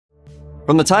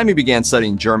From the time he began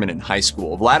studying German in high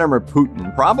school, Vladimir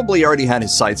Putin probably already had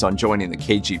his sights on joining the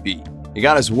KGB. He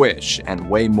got his wish, and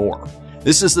way more.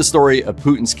 This is the story of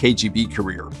Putin's KGB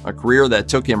career, a career that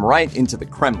took him right into the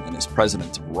Kremlin as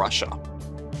president of Russia.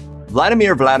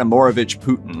 Vladimir Vladimirovich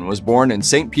Putin was born in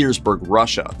St. Petersburg,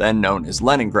 Russia, then known as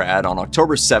Leningrad, on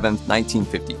October 7,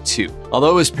 1952.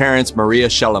 Although his parents Maria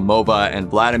Shelemova and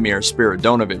Vladimir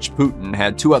Spiridonovich Putin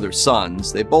had two other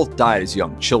sons, they both died as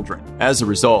young children. As a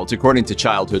result, according to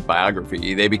childhood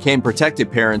biography, they became protected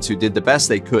parents who did the best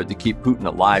they could to keep Putin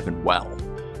alive and well.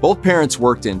 Both parents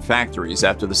worked in factories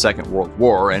after the Second World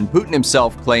War, and Putin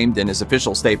himself claimed in his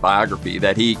official state biography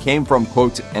that he came from,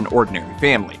 quote, an ordinary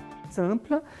family.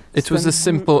 It was a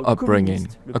simple upbringing,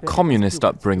 a communist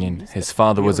upbringing. His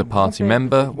father was a party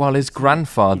member, while his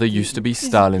grandfather used to be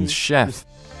Stalin's chef.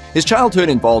 His childhood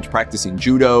involved practicing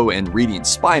judo and reading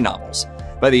spy novels.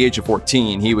 By the age of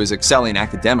 14, he was excelling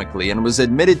academically and was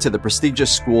admitted to the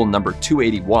prestigious school number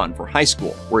 281 for high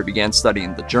school, where he began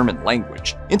studying the German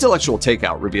language. Intellectual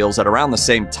Takeout reveals that around the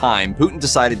same time, Putin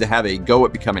decided to have a go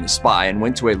at becoming a spy and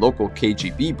went to a local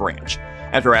KGB branch.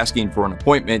 After asking for an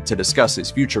appointment to discuss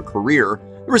his future career,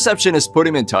 the receptionist put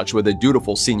him in touch with a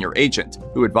dutiful senior agent,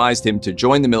 who advised him to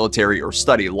join the military or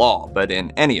study law, but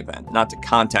in any event, not to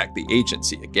contact the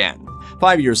agency again.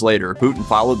 5 years later, Putin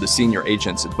followed the senior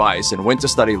agent's advice and went to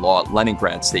study law at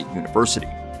Leningrad State University.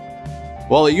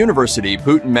 While at university,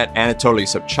 Putin met Anatoly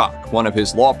Sobchak, one of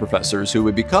his law professors who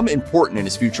would become important in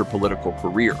his future political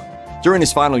career. During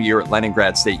his final year at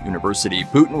Leningrad State University,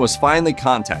 Putin was finally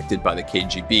contacted by the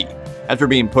KGB. After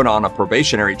being put on a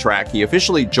probationary track, he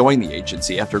officially joined the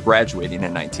agency after graduating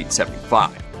in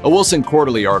 1975. A Wilson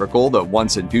Quarterly article, The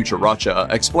Once and Future Russia,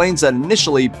 explains that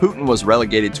initially Putin was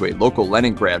relegated to a local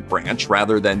Leningrad branch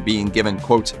rather than being given,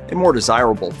 quote, a more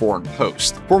desirable foreign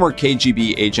post. Former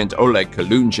KGB agent Oleg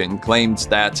Kalunjin claimed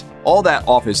that all that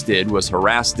office did was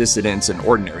harass dissidents and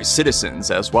ordinary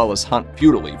citizens, as well as hunt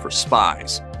futilely for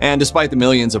spies. And despite the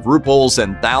millions of rubles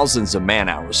and thousands of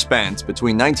man-hours spent,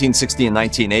 between 1960 and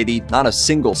 1980, not a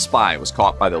single spy was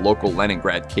caught by the local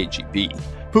Leningrad KGB.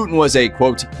 Putin was a,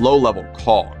 quote, low-level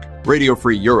cog. Radio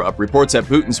Free Europe reports that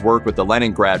Putin's work with the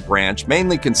Leningrad branch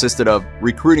mainly consisted of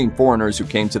recruiting foreigners who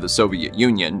came to the Soviet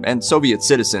Union and Soviet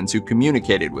citizens who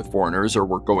communicated with foreigners or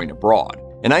were going abroad.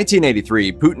 In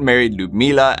 1983, Putin married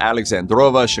Lyudmila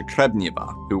Alexandrova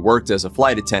Shkrebneva, who worked as a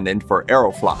flight attendant for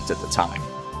Aeroflot at the time.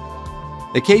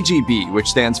 The KGB, which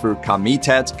stands for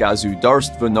Komitet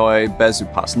Gosударственной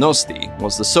Безопасности,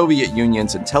 was the Soviet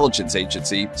Union's intelligence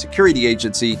agency, security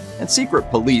agency, and secret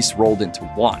police rolled into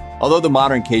one. Although the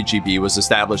modern KGB was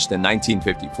established in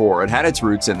 1954, it had its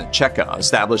roots in the Cheka,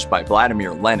 established by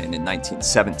Vladimir Lenin in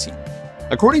 1917.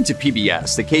 According to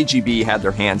PBS, the KGB had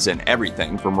their hands in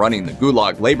everything from running the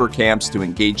Gulag labor camps to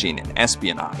engaging in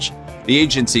espionage. The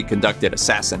agency conducted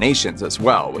assassinations as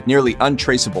well, with nearly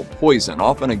untraceable poison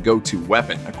often a go-to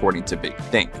weapon, according to Big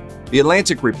Think. The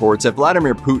Atlantic reports that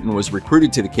Vladimir Putin was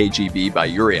recruited to the KGB by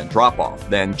Yuri Andropov,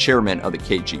 then chairman of the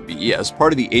KGB, as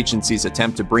part of the agency's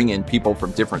attempt to bring in people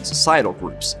from different societal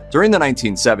groups. During the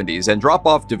 1970s,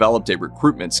 Andropov developed a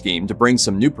recruitment scheme to bring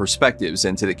some new perspectives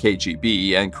into the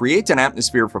KGB and create an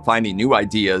atmosphere for finding new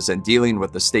ideas and dealing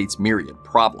with the state's myriad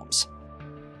problems.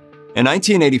 In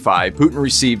 1985, Putin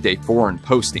received a foreign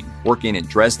posting, working in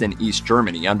Dresden, East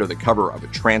Germany under the cover of a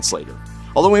translator.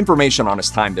 Although information on his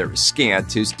time there is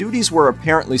scant, his duties were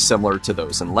apparently similar to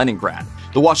those in Leningrad.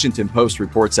 The Washington Post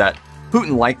reports that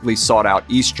Putin likely sought out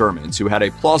East Germans who had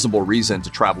a plausible reason to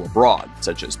travel abroad,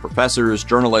 such as professors,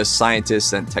 journalists,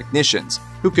 scientists, and technicians,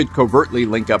 who could covertly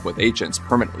link up with agents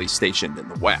permanently stationed in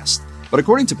the West. But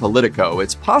according to Politico,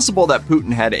 it's possible that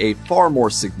Putin had a far more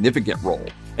significant role.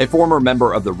 A former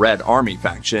member of the Red Army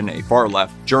faction, a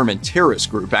far-left German terrorist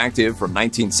group active from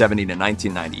 1970 to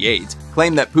 1998,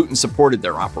 claimed that Putin supported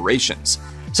their operations.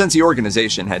 Since the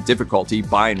organization had difficulty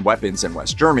buying weapons in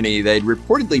West Germany, they'd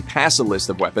reportedly pass a list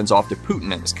of weapons off to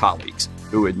Putin and his colleagues,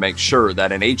 who would make sure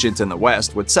that an agent in the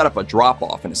West would set up a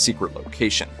drop-off in a secret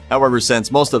location. However,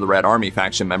 since most of the Red Army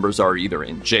faction members are either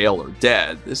in jail or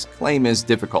dead, this claim is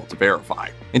difficult to verify.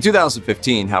 In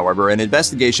 2015, however, an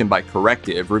investigation by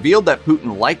Corrective revealed that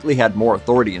Putin likely had more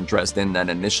authority in Dresden than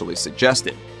initially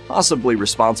suggested, possibly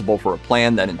responsible for a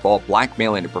plan that involved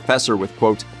blackmailing a professor with,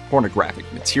 quote, pornographic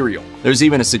material. There's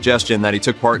even a suggestion that he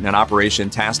took part in an operation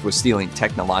tasked with stealing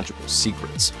technological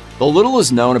secrets. Though little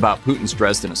is known about Putin's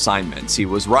Dresden assignments, he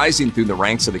was rising through the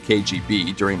ranks of the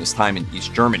KGB during his time in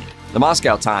East Germany. The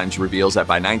Moscow Times reveals that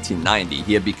by 1990,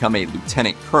 he had become a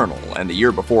lieutenant colonel, and the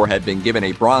year before had been given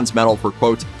a bronze medal for,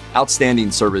 quote,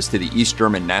 outstanding service to the East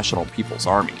German National People's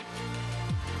Army.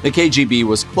 The KGB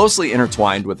was closely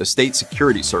intertwined with the State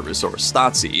Security Service, or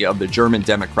Stasi, of the German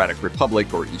Democratic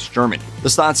Republic, or East Germany. The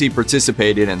Stasi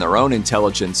participated in their own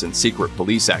intelligence and secret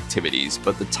police activities,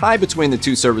 but the tie between the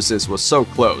two services was so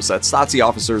close that Stasi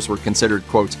officers were considered,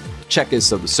 quote,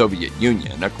 Czechists of the Soviet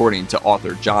Union, according to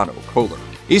author John O. Kohler.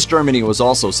 East Germany was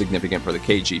also significant for the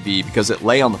KGB because it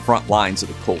lay on the front lines of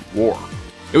the Cold War.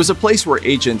 It was a place where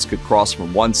agents could cross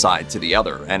from one side to the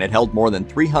other, and it held more than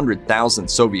 300,000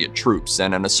 Soviet troops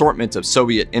and an assortment of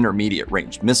Soviet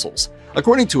intermediate-range missiles.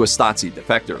 According to a Stasi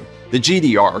defector, the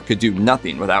GDR could do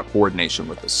nothing without coordination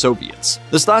with the Soviets.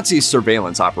 The Stasi's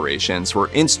surveillance operations were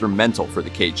instrumental for the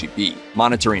KGB.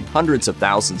 Monitoring hundreds of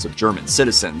thousands of German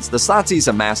citizens, the Stasi's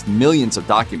amassed millions of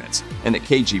documents, and the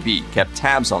KGB kept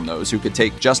tabs on those who could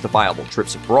take justifiable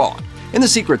trips abroad. In the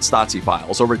secret Stasi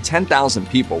files, over 10,000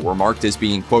 people were marked as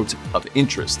being, quote, of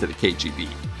interest to the KGB.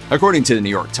 According to the New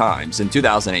York Times, in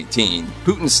 2018,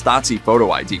 Putin's Stasi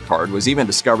photo ID card was even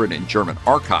discovered in German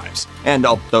archives. And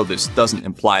although this doesn't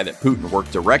imply that Putin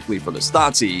worked directly for the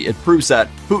Stasi, it proves that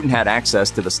Putin had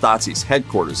access to the Stasi's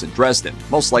headquarters in Dresden,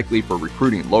 most likely for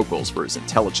recruiting locals for his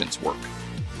intelligence work.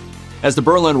 As the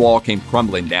Berlin Wall came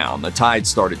crumbling down, the tide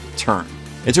started to turn.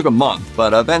 It took a month,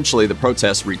 but eventually the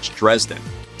protests reached Dresden.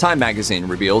 Time magazine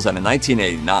reveals that in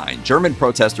 1989, German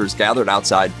protesters gathered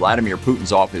outside Vladimir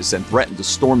Putin's office and threatened to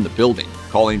storm the building,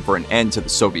 calling for an end to the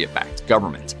Soviet-backed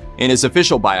government. In his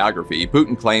official biography,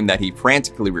 Putin claimed that he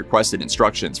frantically requested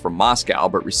instructions from Moscow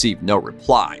but received no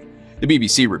reply. The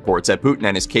BBC reports that Putin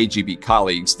and his KGB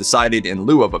colleagues decided in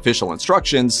lieu of official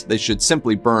instructions, they should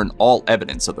simply burn all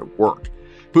evidence of their work.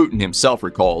 Putin himself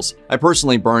recalls, I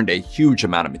personally burned a huge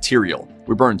amount of material.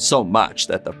 We burned so much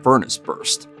that the furnace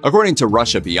burst. According to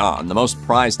Russia Beyond, the most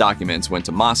prized documents went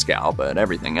to Moscow, but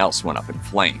everything else went up in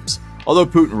flames. Although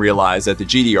Putin realized that the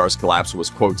GDR's collapse was,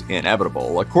 quote,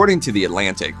 inevitable, according to The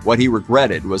Atlantic, what he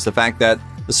regretted was the fact that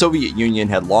the Soviet Union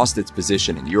had lost its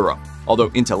position in Europe.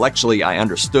 Although intellectually I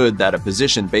understood that a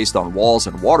position based on walls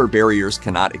and water barriers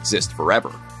cannot exist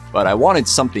forever. But I wanted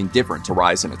something different to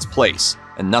rise in its place,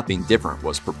 and nothing different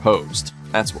was proposed.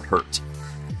 That's what hurt.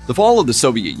 The fall of the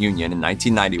Soviet Union in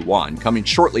 1991, coming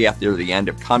shortly after the end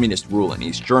of communist rule in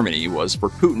East Germany, was for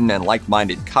Putin and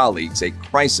like-minded colleagues a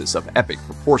crisis of epic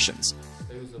proportions.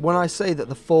 When I say that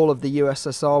the fall of the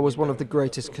USSR was one of the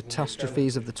greatest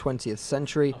catastrophes of the 20th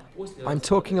century, I'm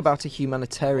talking about a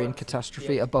humanitarian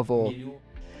catastrophe above all.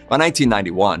 By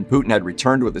 1991, Putin had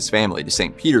returned with his family to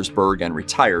St. Petersburg and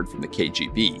retired from the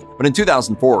KGB. But in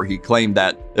 2004, he claimed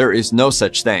that there is no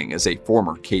such thing as a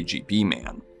former KGB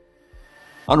man.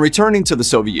 On returning to the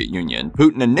Soviet Union,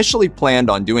 Putin initially planned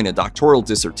on doing a doctoral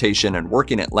dissertation and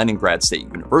working at Leningrad State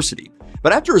University.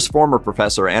 But after his former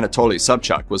professor Anatoly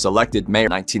Sobchak was elected mayor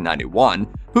in 1991,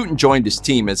 Putin joined his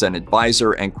team as an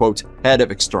advisor and, quote, head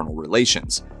of external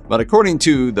relations. But according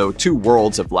to the two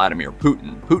worlds of Vladimir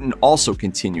Putin, Putin also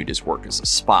continued his work as a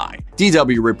spy.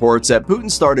 DW reports that Putin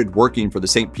started working for the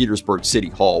St. Petersburg City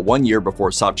Hall 1 year before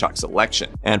Sobchak's election,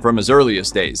 and from his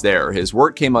earliest days there, his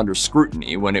work came under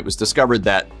scrutiny when it was discovered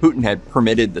that Putin had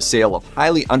permitted the sale of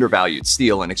highly undervalued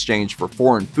steel in exchange for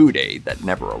foreign food aid that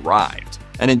never arrived.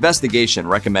 An investigation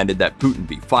recommended that Putin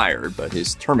be fired, but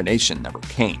his termination never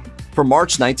came. From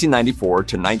March 1994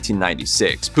 to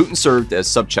 1996, Putin served as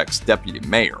Sobchak's deputy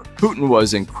mayor. Putin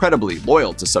was incredibly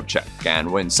loyal to Sobchak, and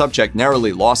when Sobchak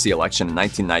narrowly lost the election in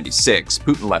 1996,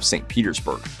 Putin left St.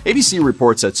 Petersburg. ABC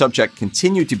reports that Sobchak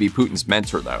continued to be Putin's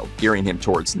mentor, though, gearing him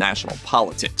towards national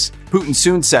politics. Putin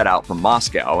soon set out from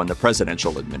Moscow and the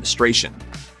presidential administration.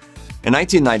 In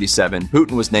 1997,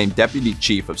 Putin was named Deputy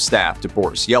Chief of Staff to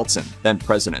Boris Yeltsin, then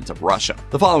President of Russia.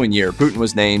 The following year, Putin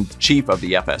was named Chief of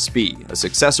the FSB, a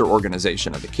successor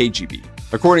organization of the KGB.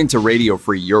 According to Radio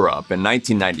Free Europe, in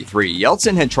 1993,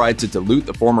 Yeltsin had tried to dilute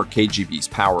the former KGB's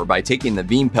power by taking the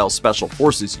Vympel Special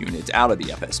Forces unit out of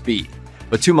the FSB.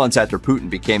 But 2 months after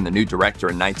Putin became the new director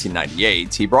in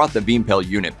 1998, he brought the Vympel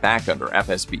unit back under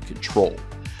FSB control.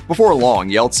 Before long,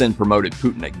 Yeltsin promoted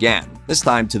Putin again, this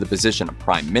time to the position of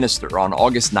prime minister on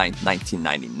August 9,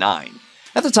 1999.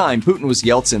 At the time, Putin was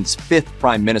Yeltsin's 5th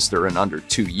prime minister in under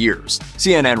 2 years.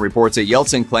 CNN reports that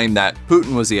Yeltsin claimed that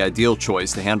Putin was the ideal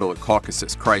choice to handle the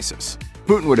Caucasus crisis.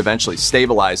 Putin would eventually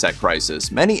stabilize that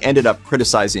crisis. Many ended up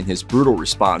criticizing his brutal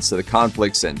response to the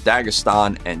conflicts in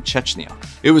Dagestan and Chechnya.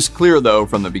 It was clear, though,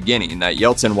 from the beginning that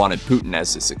Yeltsin wanted Putin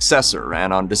as his successor,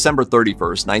 and on December 31,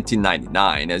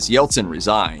 1999, as Yeltsin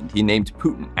resigned, he named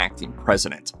Putin acting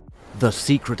president. The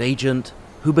secret agent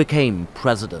who became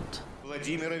president.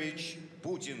 Vladimir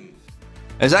Putin.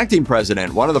 As acting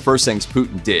president, one of the first things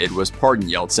Putin did was pardon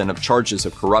Yeltsin of charges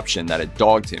of corruption that had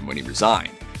dogged him when he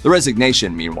resigned. The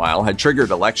resignation, meanwhile, had triggered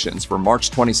elections for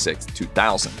March 26,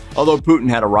 2000. Although Putin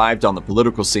had arrived on the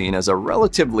political scene as a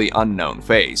relatively unknown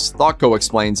face, ThoughtCo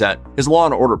explains that his law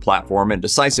and order platform and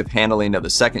decisive handling of the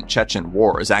Second Chechen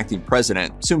War as acting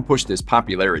president soon pushed his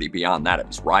popularity beyond that of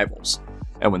his rivals.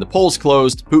 And when the polls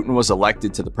closed, Putin was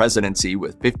elected to the presidency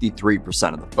with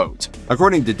 53% of the vote.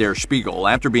 According to Der Spiegel,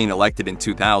 after being elected in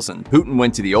 2000, Putin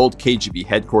went to the old KGB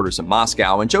headquarters in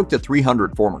Moscow and joked to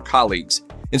 300 former colleagues,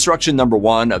 "Instruction number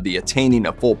 1 of the attaining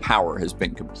of full power has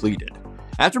been completed."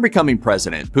 After becoming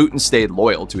president, Putin stayed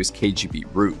loyal to his KGB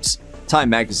roots.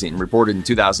 Time magazine reported in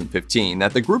 2015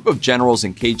 that the group of generals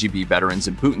and KGB veterans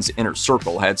in Putin's inner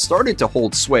circle had started to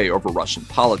hold sway over Russian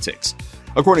politics.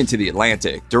 According to The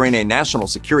Atlantic, during a National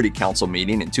Security Council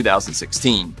meeting in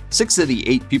 2016, 6 of the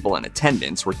 8 people in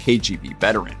attendance were KGB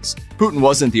veterans. Putin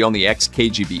wasn't the only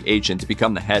ex-KGB agent to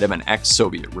become the head of an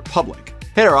ex-Soviet republic.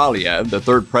 Heydar Aliyev, the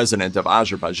third president of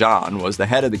Azerbaijan, was the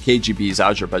head of the KGB's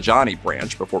Azerbaijani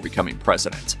branch before becoming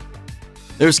president.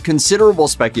 There's considerable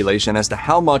speculation as to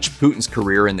how much Putin's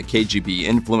career in the KGB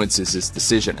influences his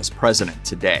decision as president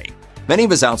today. Many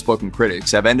of his outspoken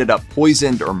critics have ended up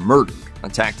poisoned or murdered, a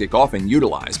tactic often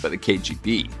utilized by the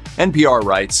KGB. NPR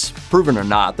writes, "Proven or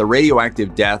not, the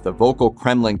radioactive death of vocal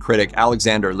Kremlin critic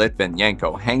Alexander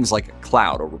Litvinenko hangs like a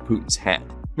cloud over Putin's head."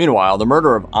 Meanwhile, the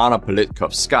murder of Anna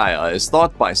Politkovskaya is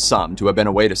thought by some to have been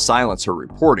a way to silence her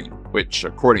reporting, which,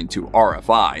 according to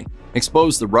RFI,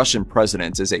 exposed the Russian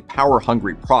president as a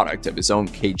power-hungry product of his own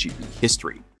KGB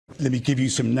history. Let me give you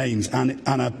some names.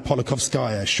 Anna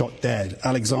Politkovskaya, shot dead.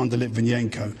 Alexander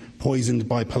Litvinenko, poisoned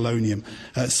by polonium.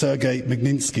 Sergei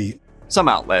Magnitsky. Some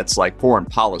outlets, like Foreign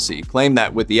Policy, claim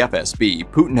that with the FSB,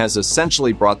 Putin has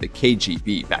essentially brought the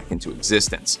KGB back into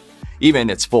existence.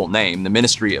 Even its full name, the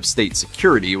Ministry of State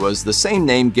Security, was the same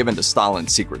name given to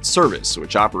Stalin's Secret Service,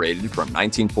 which operated from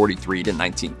 1943 to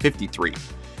 1953.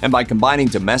 And by combining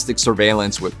domestic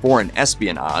surveillance with foreign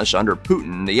espionage under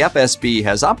Putin, the FSB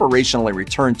has operationally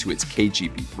returned to its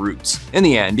KGB roots. In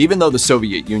the end, even though the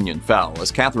Soviet Union fell,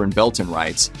 as Catherine Belton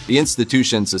writes, the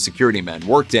institutions the security men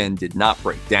worked in did not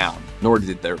break down, nor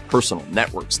did their personal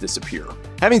networks disappear.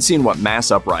 Having seen what mass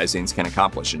uprisings can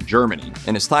accomplish in Germany,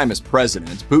 in his time as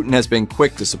president, Putin has been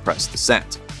quick to suppress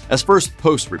dissent. As First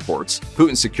Post reports,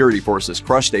 Putin's security forces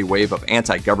crushed a wave of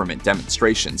anti-government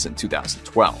demonstrations in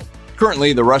 2012.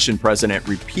 Currently, the Russian president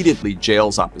repeatedly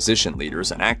jails opposition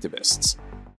leaders and activists.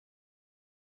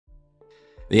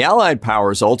 The Allied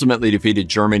powers ultimately defeated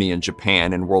Germany and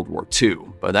Japan in World War II,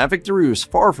 but that victory was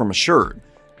far from assured.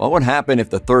 What would happen if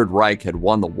the Third Reich had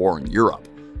won the war in Europe?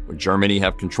 Would Germany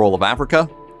have control of Africa?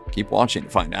 Keep watching to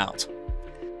find out.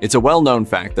 It's a well-known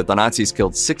fact that the Nazis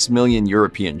killed 6 million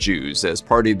European Jews as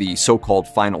part of the so-called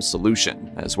final solution,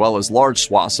 as well as large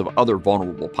swaths of other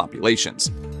vulnerable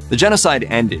populations. The genocide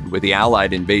ended with the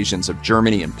Allied invasions of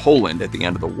Germany and Poland at the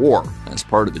end of the war, as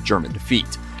part of the German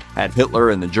defeat. Had Hitler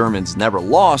and the Germans never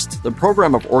lost, the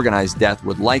program of organized death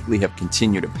would likely have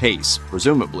continued apace,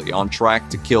 presumably on track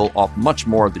to kill off much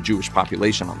more of the Jewish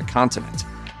population on the continent.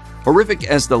 Horrific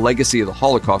as the legacy of the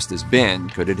Holocaust has been,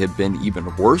 could it have been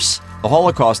even worse? The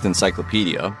Holocaust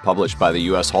Encyclopedia, published by the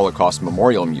U.S. Holocaust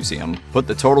Memorial Museum, put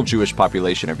the total Jewish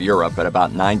population of Europe at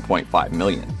about 9.5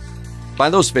 million. By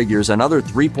those figures, another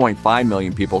 3.5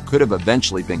 million people could have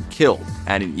eventually been killed,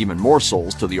 adding even more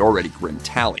souls to the already grim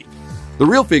tally. The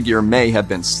real figure may have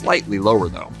been slightly lower,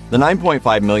 though. The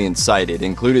 9.5 million cited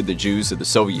included the Jews of the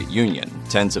Soviet Union,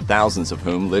 tens of thousands of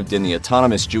whom lived in the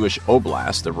autonomous Jewish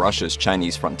oblast of Russia's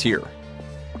Chinese frontier.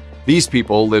 These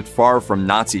people lived far from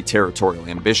Nazi territorial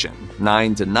ambition.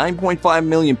 9 to 9.5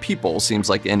 million people seems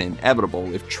like an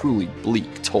inevitable, if truly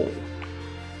bleak, toll.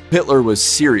 Hitler was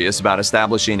serious about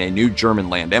establishing a new German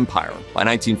land empire. By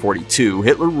 1942,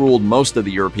 Hitler ruled most of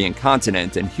the European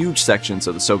continent and huge sections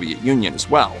of the Soviet Union as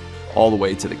well, all the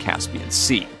way to the Caspian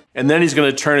Sea. And then he's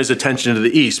going to turn his attention to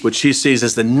the east, which he sees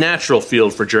as the natural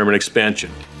field for German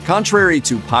expansion. Contrary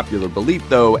to popular belief,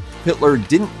 though, Hitler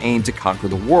didn't aim to conquer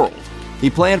the world. He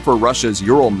planned for Russia's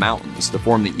Ural Mountains to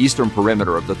form the eastern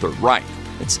perimeter of the Third Reich.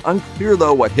 It's unclear,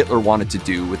 though, what Hitler wanted to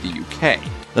do with the UK.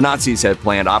 The Nazis had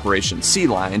planned Operation Sea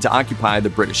Lion to occupy the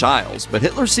British Isles, but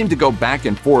Hitler seemed to go back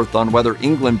and forth on whether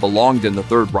England belonged in the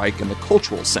Third Reich in the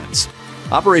cultural sense.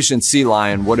 Operation Sea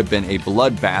Lion would have been a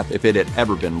bloodbath if it had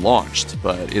ever been launched,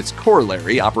 but its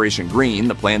corollary, Operation Green,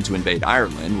 the plan to invade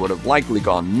Ireland, would have likely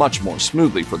gone much more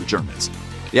smoothly for the Germans.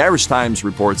 The Irish Times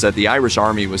reports that the Irish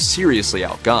army was seriously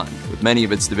outgunned, with many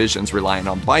of its divisions relying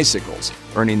on bicycles,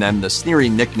 earning them the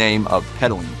sneering nickname of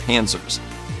pedaling panzers.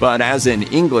 But as in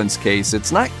England's case,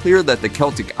 it's not clear that the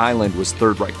Celtic island was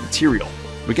Third Reich material.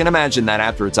 We can imagine that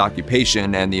after its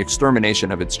occupation and the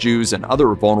extermination of its Jews and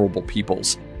other vulnerable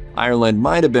peoples, Ireland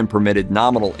might have been permitted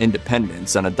nominal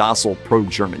independence and a docile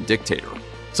pro-German dictator.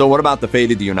 So what about the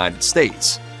fate of the United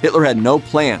States? Hitler had no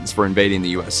plans for invading the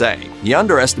USA. He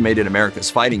underestimated America's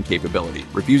fighting capability,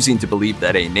 refusing to believe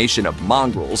that a nation of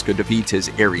mongrels could defeat his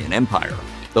Aryan empire.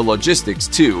 The logistics,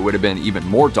 too, would have been even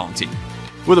more daunting.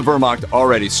 With the Wehrmacht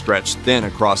already stretched thin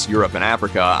across Europe and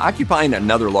Africa, occupying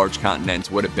another large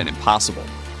continent would have been impossible.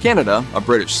 Canada, a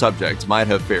British subject, might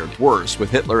have fared worse,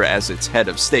 with Hitler as its head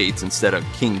of state instead of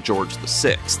King George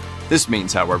VI. This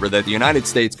means, however, that the United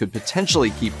States could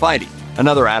potentially keep fighting.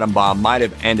 Another atom bomb might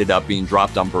have ended up being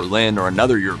dropped on Berlin or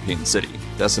another European city,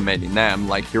 decimating them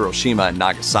like Hiroshima and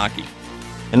Nagasaki.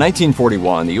 In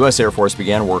 1941, the U.S. Air Force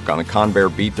began work on the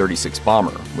Convair B-36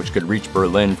 bomber, which could reach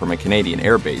Berlin from a Canadian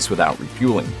air base without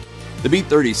refueling. The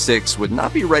B-36 would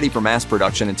not be ready for mass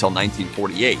production until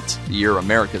 1948, the year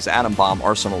America's atom bomb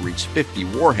arsenal reached 50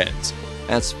 warheads.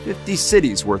 That's 50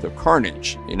 cities worth of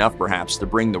carnage, enough perhaps to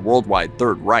bring the worldwide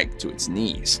Third Reich to its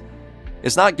knees.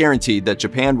 It's not guaranteed that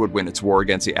Japan would win its war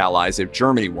against the Allies if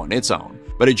Germany won its own,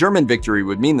 but a German victory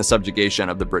would mean the subjugation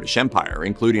of the British Empire,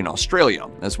 including Australia,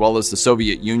 as well as the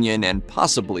Soviet Union and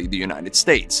possibly the United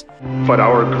States. But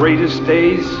our greatest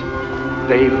days,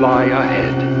 they lie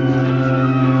ahead.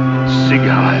 Sieg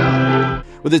Heil.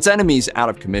 With its enemies out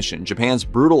of commission, Japan's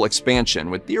brutal expansion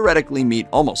would theoretically meet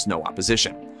almost no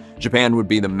opposition. Japan would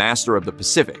be the master of the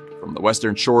Pacific, from the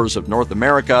western shores of North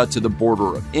America to the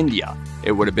border of India.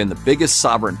 It would have been the biggest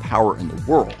sovereign power in the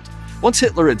world. Once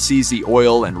Hitler had seized the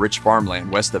oil and rich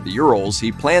farmland west of the Urals,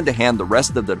 he planned to hand the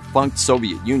rest of the defunct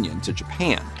Soviet Union to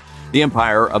Japan. The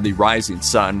empire of the rising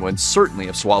sun would certainly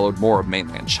have swallowed more of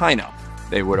mainland China.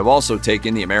 They would have also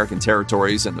taken the American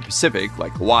territories in the Pacific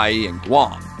like Hawaii and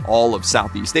Guam, all of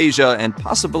Southeast Asia, and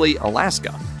possibly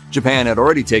Alaska. Japan had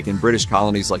already taken British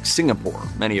colonies like Singapore,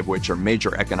 many of which are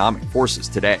major economic forces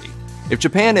today. If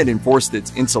Japan had enforced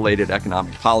its insulated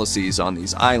economic policies on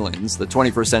these islands, the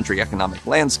 21st century economic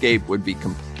landscape would be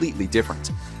completely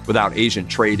different. Without Asian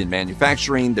trade and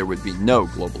manufacturing, there would be no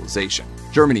globalization.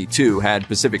 Germany, too, had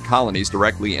Pacific colonies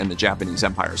directly in the Japanese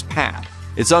Empire's path.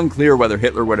 It's unclear whether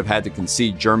Hitler would have had to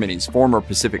concede Germany's former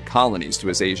Pacific colonies to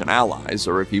his Asian allies,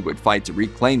 or if he would fight to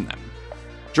reclaim them.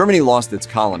 Germany lost its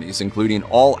colonies, including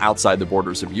all outside the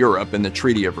borders of Europe, in the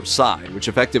Treaty of Versailles, which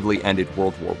effectively ended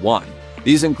World War I.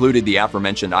 These included the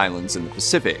aforementioned islands in the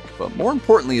Pacific, but more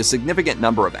importantly, a significant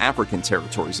number of African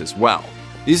territories as well.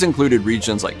 These included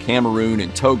regions like Cameroon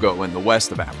and Togo in the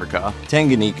west of Africa,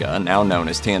 Tanganyika, now known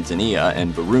as Tanzania,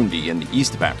 and Burundi in the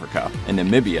east of Africa, and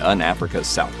Namibia in Africa's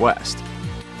southwest.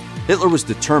 Hitler was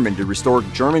determined to restore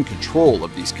German control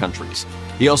of these countries.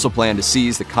 He also planned to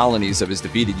seize the colonies of his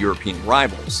defeated European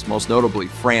rivals, most notably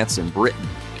France and Britain.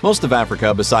 Most of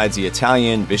Africa, besides the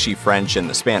Italian, Vichy French, and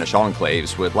the Spanish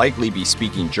enclaves, would likely be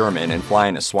speaking German and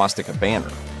flying a swastika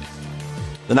banner.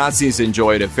 The Nazis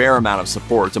enjoyed a fair amount of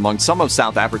support among some of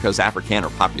South Africa's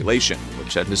Afrikaner population,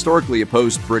 which had historically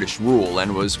opposed British rule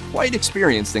and was quite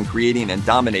experienced in creating and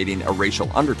dominating a racial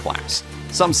underclass.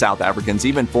 Some South Africans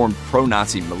even formed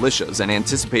pro-Nazi militias in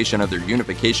anticipation of their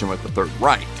unification with the Third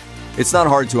Reich. It's not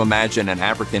hard to imagine an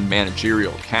African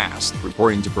managerial caste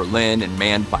reporting to Berlin and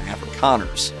manned by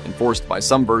Afrikaners, enforced by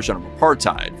some version of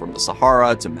apartheid from the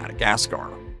Sahara to Madagascar.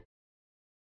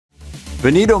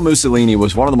 Benito Mussolini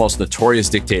was one of the most notorious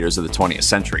dictators of the 20th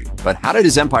century, but how did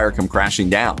his empire come crashing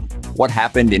down? What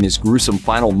happened in his gruesome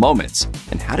final moments?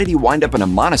 And how did he wind up in a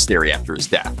monastery after his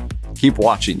death? Keep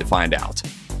watching to find out.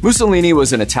 Mussolini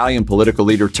was an Italian political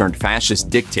leader turned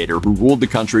fascist dictator who ruled the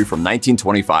country from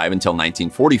 1925 until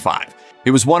 1945.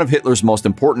 He was one of Hitler's most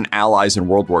important allies in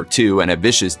World War II and a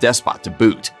vicious despot to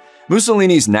boot.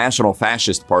 Mussolini's National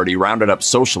Fascist Party rounded up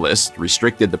socialists,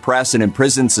 restricted the press, and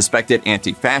imprisoned suspected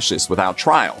anti-fascists without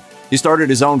trial. He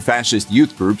started his own fascist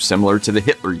youth group similar to the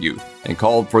Hitler Youth and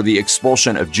called for the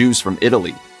expulsion of Jews from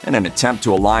Italy in an attempt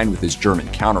to align with his German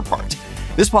counterpart.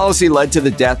 This policy led to the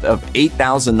death of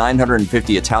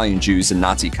 8,950 Italian Jews in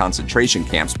Nazi concentration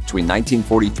camps between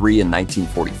 1943 and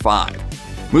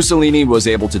 1945. Mussolini was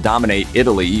able to dominate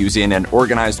Italy using an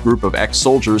organized group of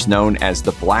ex-soldiers known as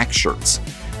the Black Shirts.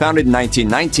 Founded in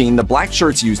 1919, the Black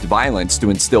Shirts used violence to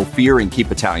instill fear and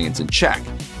keep Italians in check.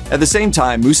 At the same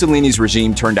time, Mussolini's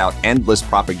regime turned out endless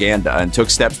propaganda and took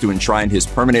steps to enshrine his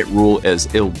permanent rule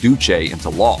as Il Duce into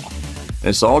law.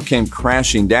 This all came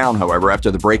crashing down, however, after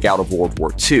the breakout of World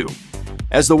War II.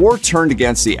 As the war turned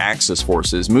against the Axis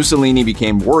forces, Mussolini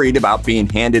became worried about being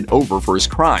handed over for his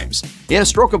crimes. He had a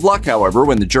stroke of luck, however,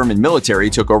 when the German military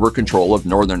took over control of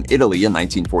northern Italy in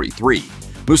 1943.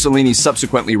 Mussolini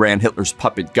subsequently ran Hitler's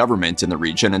puppet government in the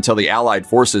region until the Allied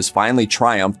forces finally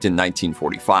triumphed in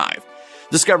 1945.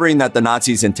 Discovering that the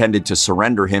Nazis intended to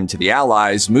surrender him to the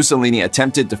Allies, Mussolini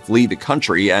attempted to flee the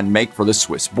country and make for the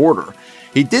Swiss border.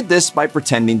 He did this by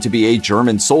pretending to be a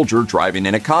German soldier driving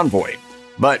in a convoy.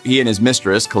 But he and his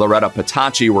mistress, Claretta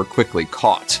Petacci, were quickly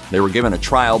caught. They were given a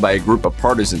trial by a group of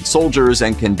partisan soldiers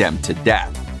and condemned to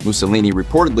death. Mussolini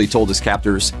reportedly told his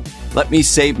captors, "Let me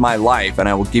save my life and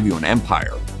I will give you an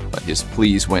empire." But his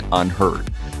pleas went unheard.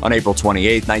 On April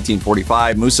 28,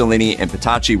 1945, Mussolini and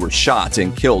Petacci were shot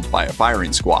and killed by a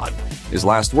firing squad. His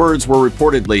last words were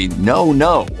reportedly, "No,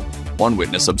 no." One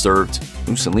witness observed,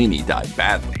 "Mussolini died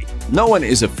badly." No one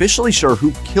is officially sure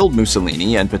who killed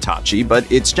Mussolini and Petacci, but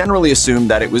it's generally assumed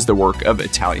that it was the work of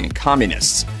Italian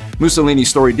communists. Mussolini's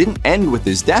story didn't end with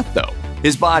his death, though.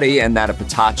 His body and that of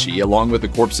Petacci, along with the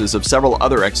corpses of several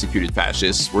other executed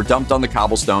fascists, were dumped on the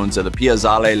cobblestones of the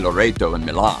Piazzale Loreto in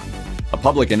Milan. A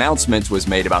public announcement was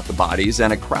made about the bodies,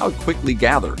 and a crowd quickly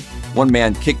gathered. One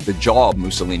man kicked the jaw of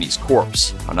Mussolini's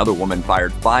corpse. Another woman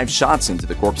fired 5 shots into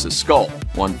the corpse's skull,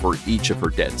 one for each of her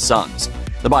dead sons.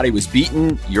 The body was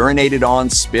beaten, urinated on,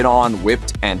 spit on,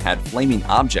 whipped, and had flaming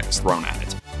objects thrown at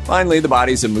it. Finally, the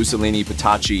bodies of Mussolini,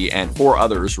 Petacci, and 4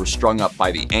 others were strung up by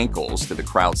the ankles to the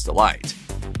crowd's delight.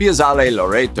 Piazzale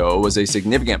Loreto was a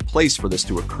significant place for this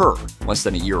to occur. Less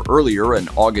than a year earlier, in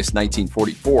August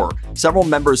 1944, several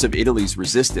members of Italy's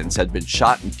resistance had been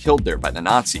shot and killed there by the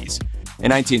Nazis. A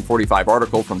 1945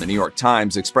 article from the New York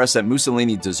Times expressed that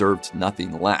Mussolini deserved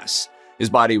nothing less. His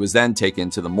body was then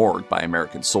taken to the morgue by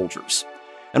American soldiers.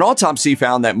 An autopsy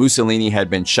found that Mussolini had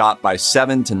been shot by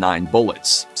 7 to 9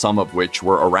 bullets, some of which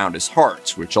were around his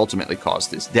heart, which ultimately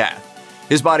caused his death.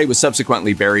 His body was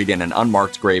subsequently buried in an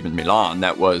unmarked grave in Milan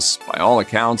that was, by all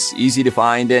accounts, easy to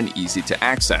find and easy to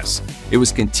access. It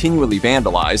was continually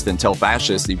vandalized until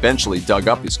fascists eventually dug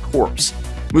up his corpse.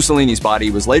 Mussolini's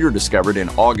body was later discovered in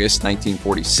August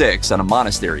 1946 at a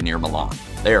monastery near Milan.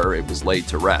 There, it was laid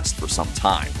to rest for some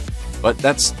time. But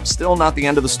that's still not the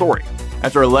end of the story.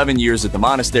 After 11 years at the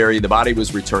monastery, the body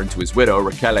was returned to his widow,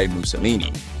 Rachele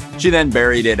Mussolini. She then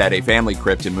buried it at a family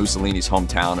crypt in Mussolini's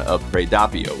hometown of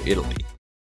Predappio, Italy.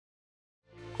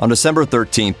 On December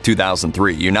 13,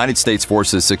 2003, United States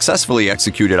forces successfully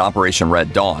executed Operation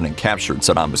Red Dawn and captured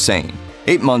Saddam Hussein.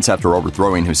 8 months after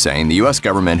overthrowing Hussein, the U.S.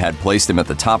 government had placed him at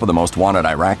the top of the most wanted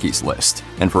Iraqis list,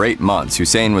 and for 8 months,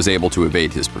 Hussein was able to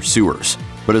evade his pursuers.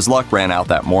 But his luck ran out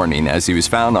that morning as he was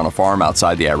found on a farm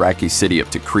outside the Iraqi city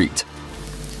of Tikrit.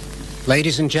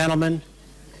 Ladies and gentlemen,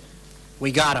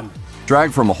 we got him.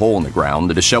 Dragged from a hole in the ground,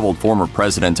 the disheveled former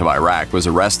president of Iraq was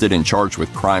arrested and charged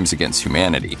with crimes against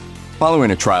humanity.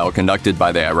 Following a trial conducted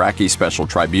by the Iraqi Special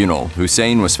Tribunal,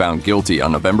 Hussein was found guilty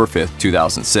on November 5,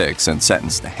 2006 and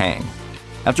sentenced to hang.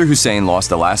 After Hussein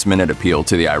lost a last-minute appeal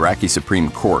to the Iraqi Supreme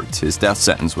Court, his death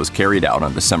sentence was carried out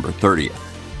on December 30th.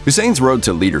 Hussein's road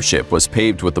to leadership was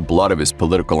paved with the blood of his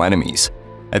political enemies.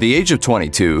 At the age of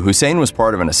 22, Hussein was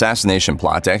part of an assassination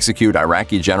plot to execute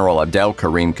Iraqi General Abdel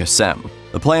Karim Qasem.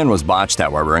 The plan was botched,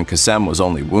 however, and Qasem was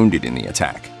only wounded in the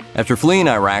attack. After fleeing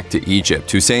Iraq to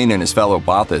Egypt, Hussein and his fellow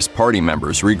Ba'athist party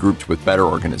members regrouped with better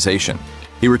organization.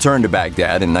 He returned to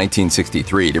Baghdad in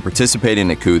 1963 to participate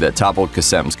in a coup that toppled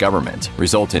Qasem's government,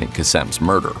 resulting in Qasem's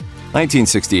murder.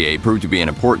 1968 proved to be an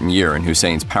important year in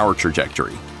Hussein's power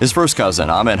trajectory. His first cousin,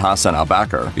 Ahmed Hassan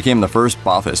al-Bakr, became the first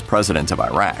Ba'athist president of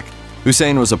Iraq.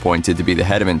 Hussein was appointed to be the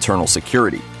head of internal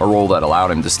security, a role that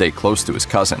allowed him to stay close to his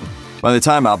cousin. By the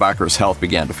time al-Bakr's health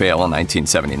began to fail in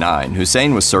 1979,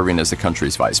 Hussein was serving as the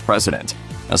country's vice president.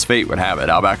 As fate would have it,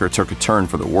 al-Bakr took a turn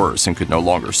for the worse and could no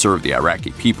longer serve the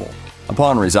Iraqi people.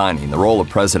 Upon resigning, the role of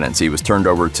presidency was turned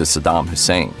over to Saddam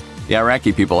Hussein. The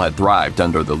Iraqi people had thrived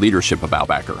under the leadership of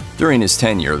al-Bakr. During his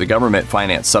tenure, the government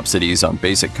financed subsidies on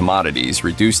basic commodities,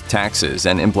 reduced taxes,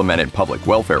 and implemented public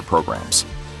welfare programs.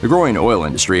 The growing oil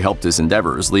industry helped his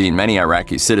endeavors, leading many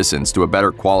Iraqi citizens to a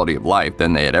better quality of life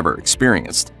than they had ever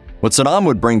experienced. What Saddam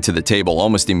would bring to the table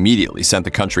almost immediately sent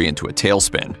the country into a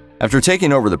tailspin. After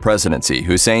taking over the presidency,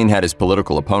 Hussein had his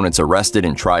political opponents arrested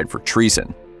and tried for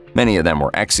treason. Many of them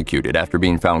were executed after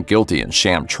being found guilty in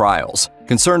sham trials.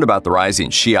 Concerned about the rising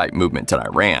Shiite movement in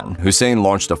Iran, Hussein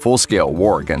launched a full-scale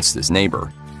war against his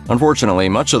neighbor. Unfortunately,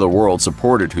 much of the world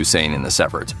supported Hussein in this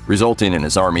effort, resulting in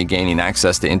his army gaining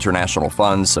access to international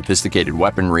funds, sophisticated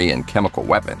weaponry, and chemical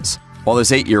weapons. While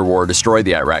this 8-year war destroyed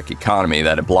the Iraq economy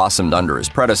that had blossomed under his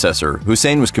predecessor,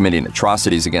 Hussein was committing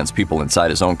atrocities against people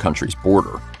inside his own country's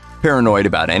border. Paranoid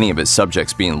about any of his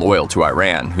subjects being loyal to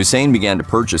Iran, Hussein began to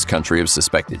purge his country of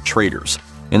suspected traitors.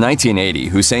 In 1980,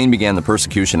 Hussein began the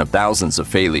persecution of thousands of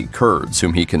Faili Kurds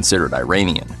whom he considered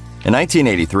Iranian. In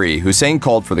 1983, Hussein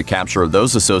called for the capture of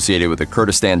those associated with the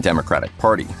Kurdistan Democratic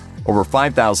Party. Over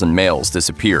 5,000 males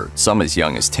disappeared, some as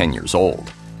young as 10 years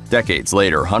old. Decades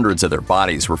later, hundreds of their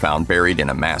bodies were found buried in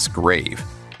a mass grave.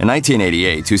 In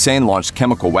 1988, Hussein launched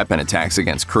chemical weapon attacks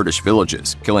against Kurdish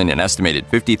villages, killing an estimated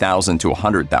 50,000 to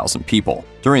 100,000 people.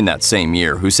 During that same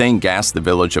year, Hussein gassed the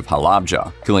village of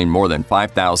Halabja, killing more than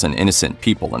 5,000 innocent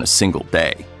people in a single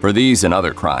day. For these and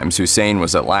other crimes, Hussein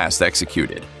was at last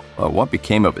executed. But what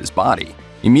became of his body?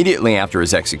 Immediately after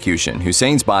his execution,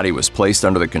 Hussein's body was placed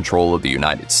under the control of the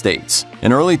United States.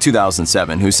 In early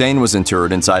 2007, Hussein was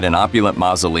interred inside an opulent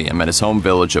mausoleum at his home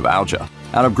village of Auja.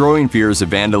 Out of growing fears of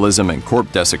vandalism and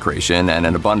corpse desecration and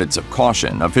an abundance of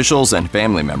caution, officials and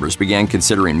family members began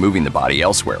considering moving the body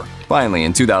elsewhere. Finally,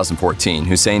 in 2014,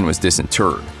 Hussein was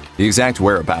disinterred. The exact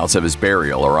whereabouts of his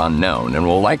burial are unknown and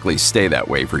will likely stay that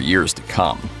way for years to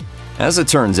come. As it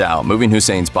turns out, moving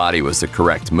Hussein's body was the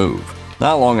correct move.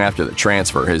 Not long after the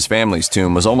transfer, his family's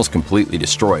tomb was almost completely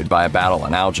destroyed by a battle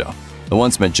in Auja. The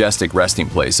once majestic resting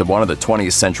place of one of the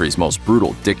 20th century's most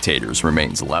brutal dictators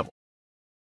remains level.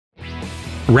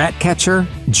 Rat catcher,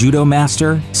 judo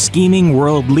master, scheming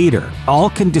world leader,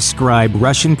 all can describe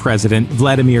Russian President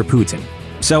Vladimir Putin.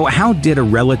 So how did a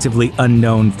relatively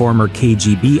unknown former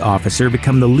KGB officer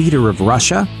become the leader of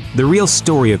Russia? The real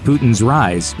story of Putin's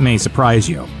rise may surprise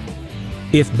you.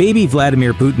 If baby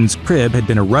Vladimir Putin's crib had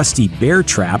been a rusty bear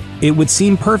trap, it would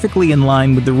seem perfectly in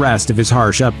line with the rest of his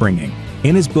harsh upbringing.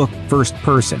 In his book First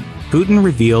Person, Putin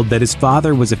revealed that his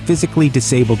father was a physically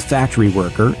disabled factory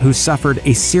worker who suffered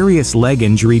a serious leg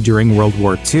injury during World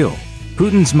War II.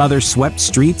 Putin's mother swept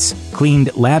streets,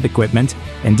 cleaned lab equipment,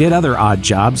 and did other odd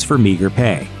jobs for meager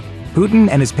pay. Putin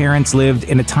and his parents lived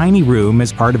in a tiny room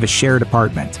as part of a shared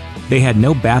apartment. They had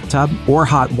no bathtub or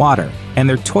hot water, and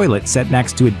their toilet sat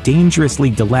next to a dangerously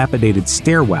dilapidated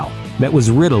stairwell that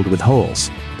was riddled with holes.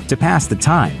 To pass the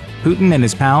time, Putin and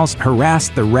his pals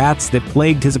harassed the rats that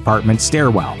plagued his apartment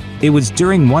stairwell. It was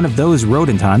during one of those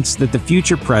rodent hunts that the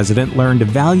future president learned a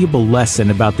valuable lesson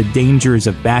about the dangers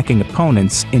of backing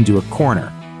opponents into a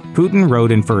corner. Putin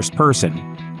wrote in first person,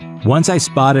 "Once I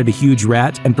spotted a huge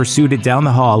rat and pursued it down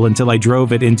the hall until I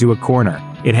drove it into a corner.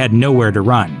 It had nowhere to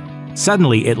run.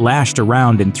 Suddenly, it lashed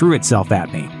around and threw itself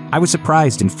at me. I was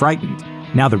surprised and frightened.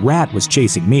 Now the rat was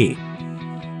chasing me."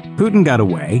 Putin got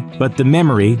away, but the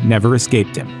memory never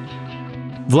escaped him.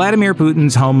 Vladimir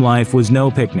Putin's home life was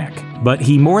no picnic, but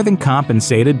he more than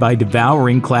compensated by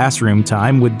devouring classroom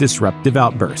time with disruptive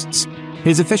outbursts.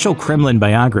 His official Kremlin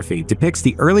biography depicts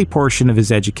the early portion of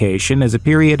his education as a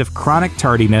period of chronic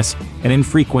tardiness and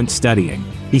infrequent studying.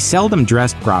 He seldom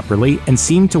dressed properly and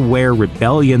seemed to wear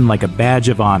rebellion like a badge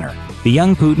of honor. The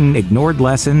young Putin ignored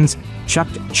lessons,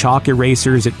 chucked chalk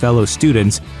erasers at fellow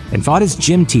students, and fought his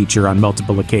gym teacher on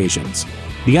multiple occasions.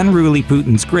 The unruly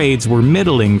Putin's grades were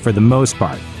middling for the most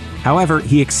part. However,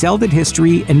 he excelled at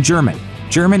history and German.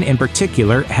 German in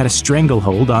particular had a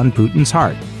stranglehold on Putin's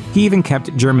heart. He even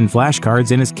kept German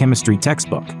flashcards in his chemistry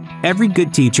textbook. Every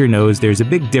good teacher knows there's a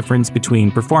big difference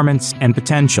between performance and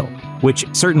potential, which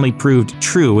certainly proved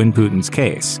true in Putin's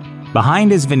case.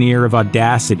 Behind his veneer of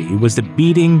audacity was the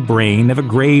beating brain of a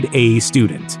grade A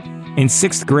student. In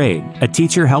 6th grade, a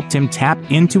teacher helped him tap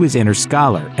into his inner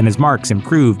scholar, and his marks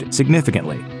improved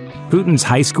significantly. Putin's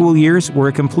high school years were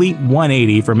a complete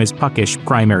 180 from his puckish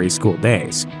primary school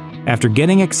days. After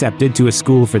getting accepted to a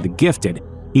school for the gifted,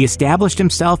 he established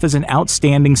himself as an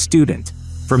outstanding student.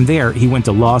 From there, he went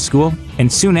to law school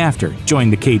and soon after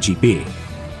joined the KGB.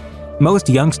 Most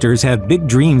youngsters have big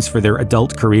dreams for their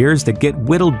adult careers that get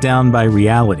whittled down by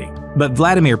reality, but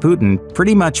Vladimir Putin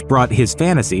pretty much brought his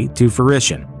fantasy to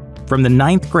fruition. From the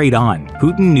 9th grade on,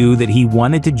 Putin knew that he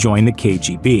wanted to join the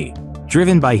KGB.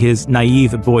 Driven by his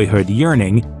naive boyhood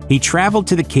yearning, he traveled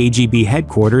to the KGB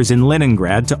headquarters in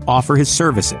Leningrad to offer his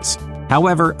services.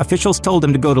 However, officials told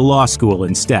him to go to law school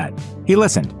instead. He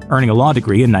listened, earning a law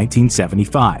degree in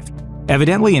 1975.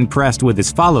 Evidently impressed with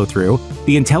his follow-through,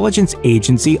 the intelligence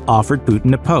agency offered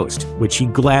Putin a post, which he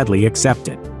gladly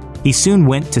accepted. He soon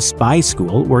went to spy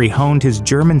school where he honed his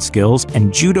German skills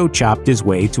and judo chopped his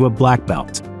way to a black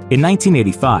belt. In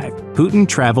 1985, Putin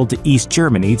traveled to East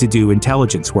Germany to do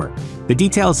intelligence work. The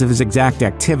details of his exact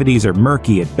activities are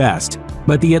murky at best,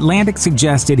 but The Atlantic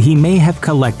suggested he may have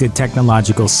collected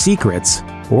technological secrets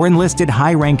or enlisted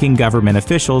high-ranking government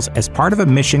officials as part of a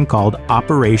mission called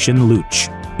Operation Luch.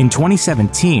 In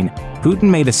 2017, Putin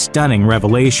made a stunning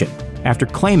revelation after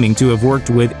claiming to have worked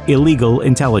with illegal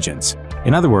intelligence.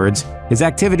 In other words, his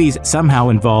activities somehow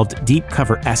involved deep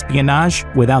cover espionage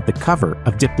without the cover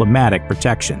of diplomatic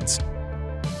protections.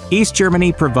 East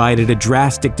Germany provided a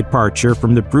drastic departure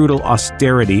from the brutal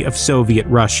austerity of Soviet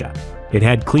Russia. It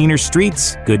had cleaner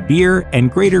streets, good beer,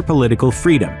 and greater political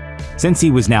freedom. Since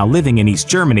he was now living in East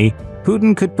Germany,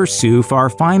 Putin could pursue far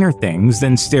finer things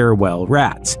than stairwell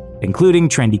rats. including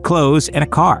trendy clothes and a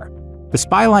car. The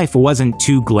spy life wasn't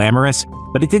too glamorous,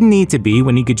 but it didn't need to be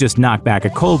when he could just knock back a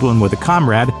cold one with a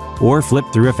comrade or flip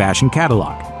through a fashion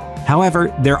catalog.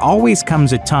 However, there always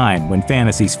comes a time when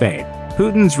fantasies fade.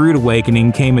 Putin's rude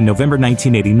awakening came in November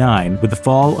 1989 with the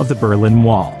fall of the Berlin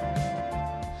Wall.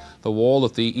 The wall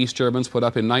that the East Germans put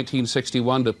up in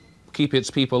 1961 to keep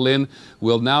its people in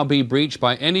will now be breached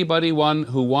by anybody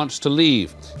who wants to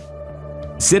leave.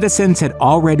 Citizens had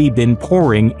already been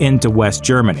pouring into West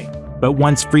Germany, but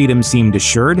once freedom seemed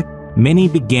assured, many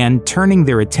began turning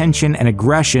their attention and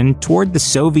aggression toward the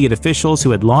Soviet officials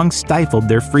who had long stifled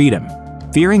their freedom.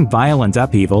 Fearing violent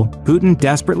upheaval, Putin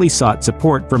desperately sought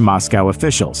support from Moscow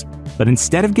officials, but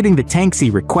instead of getting the tanks he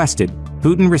requested,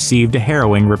 Putin received a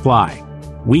harrowing reply.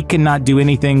 "We cannot do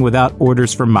anything without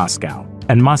orders from Moscow,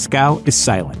 and Moscow is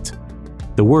silent."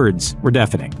 The words were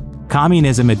deafening.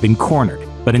 Communism had been cornered,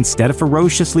 but instead of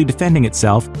ferociously defending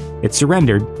itself, it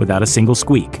surrendered without a single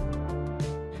squeak.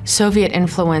 Soviet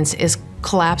influence is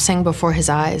collapsing before his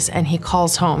eyes, and he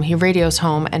calls home, he radios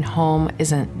home, and home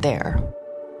isn't there.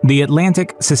 The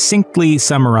Atlantic succinctly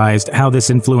summarized how this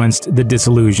influenced the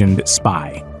disillusioned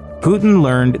spy. Putin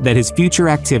learned that his future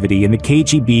activity in the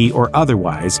KGB or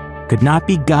otherwise could not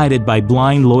be guided by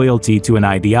blind loyalty to an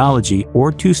ideology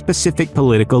or to specific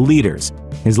political leaders.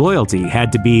 His loyalty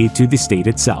had to be to the state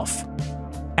itself.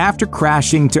 After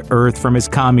crashing to earth from his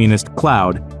communist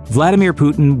cloud, Vladimir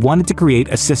Putin wanted to create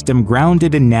a system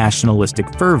grounded in nationalistic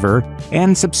fervor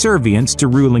and subservience to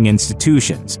ruling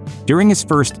institutions. During his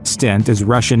first stint as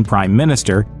Russian Prime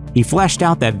Minister, he fleshed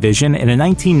out that vision in a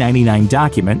 1999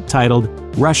 document titled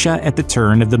Russia at the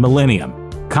Turn of the Millennium.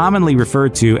 Commonly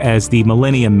referred to as the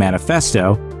Millennium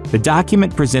Manifesto, the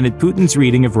document presented Putin's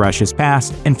reading of Russia's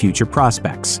past and future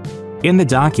prospects. In the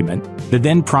document, the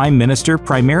then Prime Minister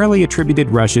primarily attributed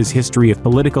Russia's history of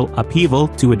political upheaval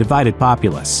to a divided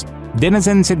populace.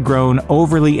 Denizens had grown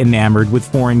overly enamored with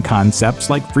foreign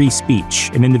concepts like free speech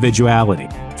and individuality.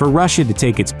 For Russia to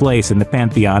take its place in the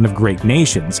pantheon of great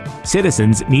nations,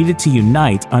 citizens needed to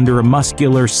unite under a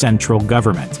muscular central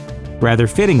government. Rather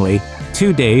fittingly,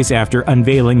 2 days after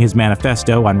unveiling his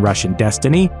manifesto on Russian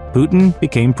destiny, Putin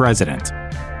became president.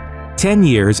 10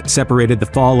 years separated the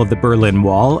fall of the Berlin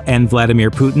Wall and Vladimir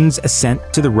Putin's ascent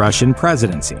to the Russian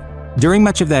presidency. During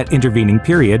much of that intervening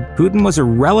period, Putin was a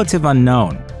relative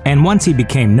unknown, and once he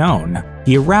became known,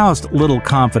 he aroused little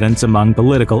confidence among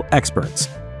political experts.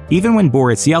 Even when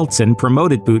Boris Yeltsin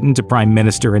promoted Putin to prime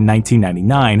minister in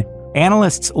 1999,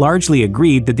 analysts largely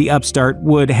agreed that the upstart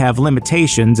would have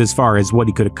limitations as far as what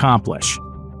he could accomplish.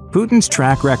 Putin's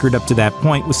track record up to that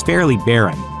point was fairly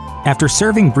barren. After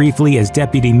serving briefly as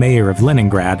deputy mayor of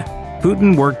Leningrad,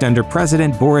 Putin worked under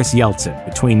President Boris Yeltsin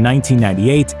between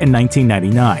 1998 and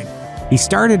 1999. He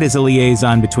started as a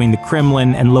liaison between the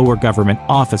Kremlin and lower government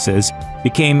offices,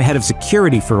 became head of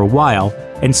security for a while,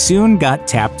 and soon got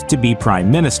tapped to be prime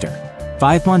minister.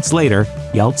 5 months later,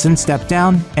 Yeltsin stepped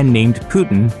down and named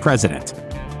Putin president.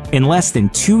 In less than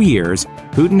 2 years,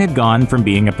 Putin had gone from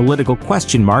being a political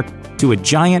question mark to a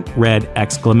giant red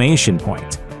exclamation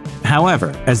point.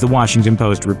 However, as the Washington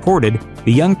Post reported,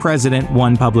 the young president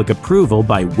won public approval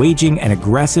by waging an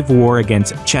aggressive war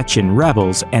against Chechen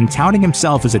rebels and touting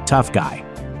himself as a tough guy.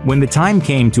 When the time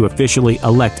came to officially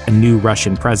elect a new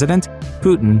Russian president,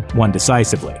 Putin won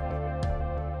decisively.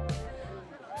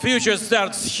 Future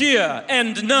starts here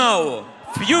and now.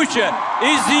 Future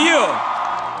is you.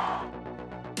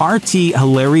 RT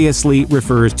hilariously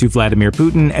refers to Vladimir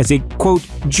Putin as a, quote,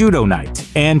 judo knight,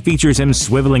 and features him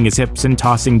swiveling his hips and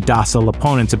tossing docile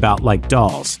opponents about like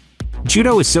dolls.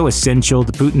 Judo is so essential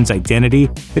to Putin's identity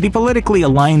that he politically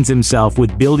aligns himself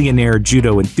with billionaire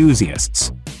judo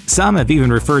enthusiasts. Some have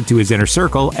even referred to his inner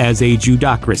circle as a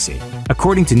judocracy.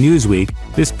 According to Newsweek,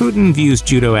 this Putin views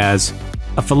judo as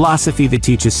a philosophy that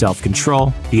teaches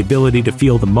self-control, the ability to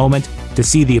feel the moment, to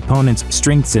see the opponent's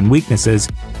strengths and weaknesses,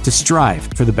 to strive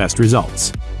for the best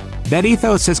results. That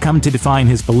ethos has come to define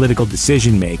his political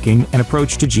decision-making and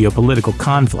approach to geopolitical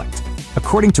conflict.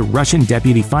 According to Russian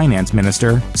Deputy Finance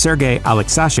Minister Sergei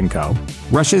Alexashenko,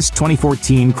 Russia's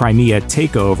 2014 Crimea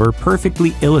takeover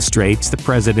perfectly illustrates the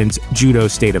president's judo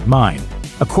state of mind.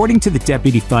 According to the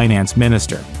Deputy Finance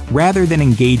Minister, rather than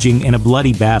engaging in a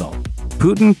bloody battle,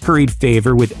 Putin curried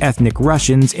favor with ethnic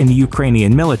Russians in the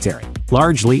Ukrainian military,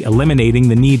 largely eliminating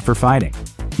the need for fighting.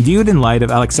 Viewed in light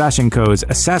of Alexashenko's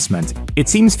assessment, it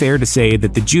seems fair to say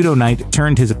that the judo knight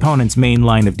turned his opponent's main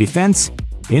line of defense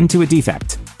into a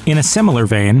defect. In a similar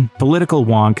vein, political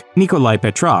wonk Nikolai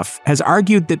Petrov has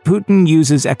argued that Putin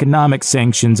uses economic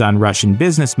sanctions on Russian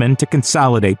businessmen to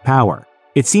consolidate power.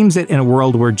 It seems that in a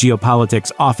world where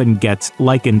geopolitics often gets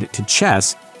likened to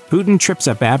chess, Putin trips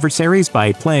up adversaries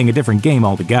by playing a different game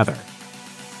altogether.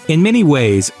 In many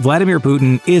ways, Vladimir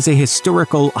Putin is a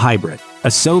historical hybrid,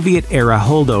 a Soviet-era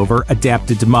holdover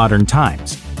adapted to modern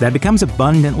times. That becomes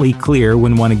abundantly clear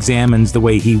when one examines the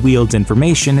way he wields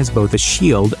information as both a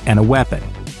shield and a weapon.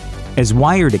 As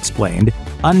Wired explained,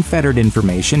 unfettered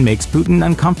information makes Putin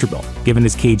uncomfortable, given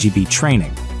his KGB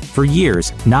training. For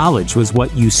years, knowledge was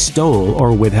what you stole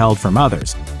or withheld from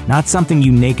others, not something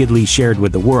you nakedly shared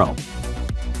with the world.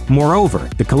 Moreover,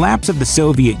 the collapse of the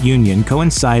Soviet Union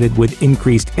coincided with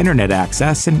increased internet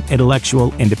access and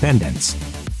intellectual independence.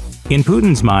 In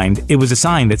Putin's mind, it was a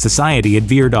sign that society had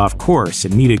veered off course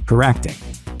and needed correcting.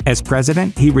 As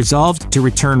president, he resolved to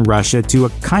return Russia to a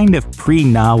kind of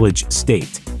pre-knowledge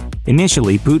state.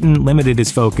 Initially, Putin limited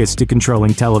his focus to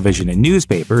controlling television and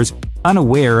newspapers,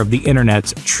 unaware of the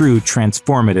internet's true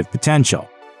transformative potential.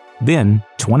 Then,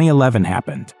 2011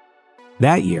 happened.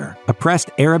 That year,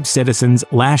 oppressed Arab citizens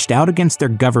lashed out against their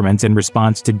government in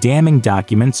response to damning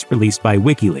documents released by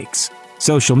WikiLeaks.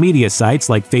 Social media sites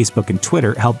like Facebook and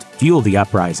Twitter helped fuel the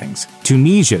uprisings.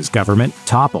 Tunisia's government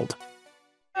toppled.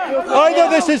 Either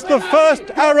this is the first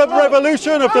Arab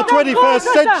revolution of the 21st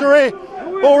century,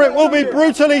 or it will be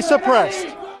brutally suppressed.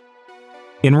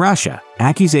 In Russia,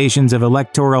 accusations of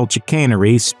electoral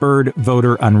chicanery spurred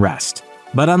voter unrest.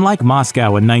 But unlike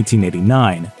Moscow in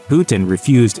 1989, Putin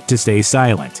refused to stay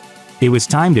silent. It was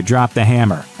time to drop the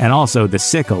hammer, and also the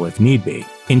sickle if need be.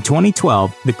 In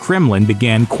 2012, the Kremlin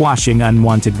began quashing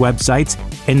unwanted websites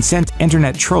and sent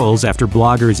internet trolls after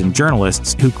bloggers and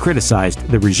journalists who criticized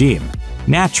the regime.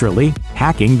 Naturally,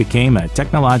 hacking became a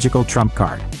technological trump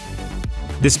card.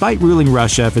 Despite ruling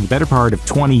Russia for the better part of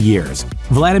 20 years,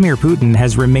 Vladimir Putin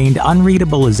has remained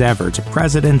unreadable as ever to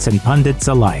presidents and pundits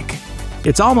alike.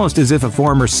 It's almost as if a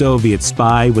former Soviet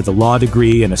spy with a law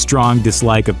degree and a strong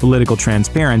dislike of political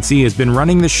transparency has been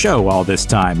running the show all this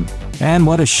time. And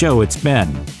what a show it's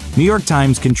been. New York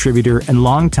Times contributor and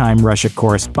longtime Russia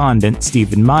correspondent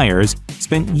Stephen Myers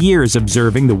spent years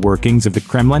observing the workings of the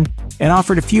Kremlin and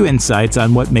offered a few insights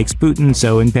on what makes Putin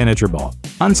so impenetrable.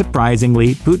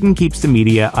 Unsurprisingly, Putin keeps the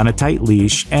media on a tight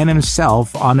leash and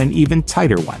himself on an even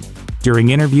tighter one. During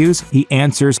interviews, he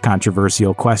answers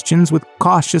controversial questions with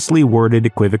cautiously worded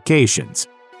equivocations,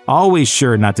 always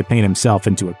sure not to paint himself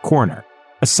into a corner.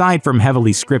 Aside from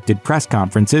heavily scripted press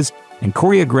conferences and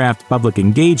choreographed public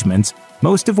engagements,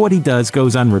 most of what he does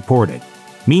goes unreported.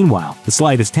 Meanwhile, the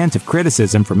slightest hint of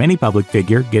criticism from any public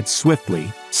figure gets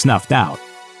swiftly snuffed out.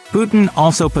 Putin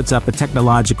also puts up a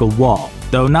technological wall,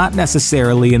 though not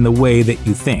necessarily in the way that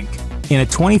you think. In a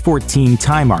 2014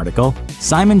 Time article,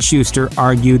 Simon Schuster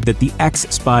argued that the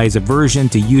ex-spy's aversion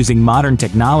to using modern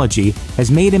technology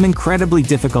has made him incredibly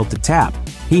difficult to tap.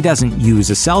 He doesn't use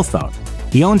a cell phone.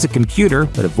 He owns a computer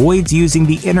but avoids using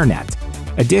the internet.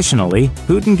 Additionally,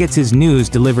 Putin gets his news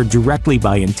delivered directly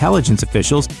by intelligence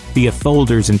officials via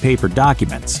folders and paper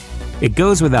documents. It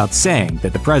goes without saying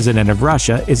that the president of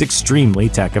Russia is extremely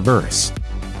tech-averse.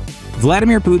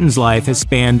 Vladimir Putin's life has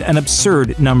spanned an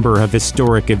absurd number of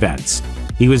historic events.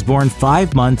 He was born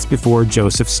 5 months before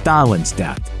Joseph Stalin's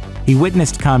death. He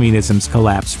witnessed communism's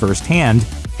collapse firsthand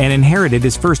and inherited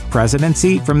his first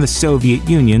presidency from the Soviet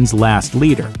Union's last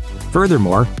leader.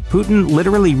 Furthermore, Putin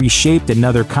literally reshaped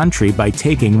another country by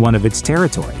taking one of its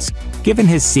territories. Given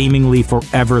his seemingly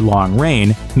forever-long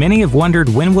reign, many have wondered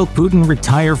when will Putin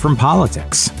retire from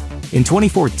politics. In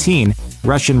 2014,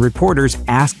 Russian reporters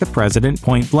asked the president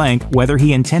point-blank whether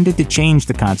he intended to change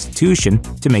the constitution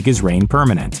to make his reign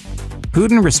permanent.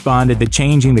 Putin responded that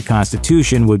changing the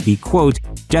constitution would be, quote,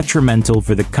 detrimental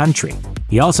for the country.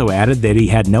 He also added that he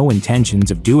had no intentions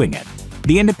of doing it.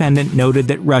 The Independent noted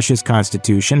that Russia's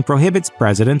constitution prohibits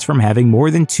presidents from having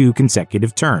more than 2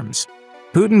 consecutive terms.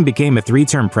 Putin became a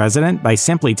 3-term president by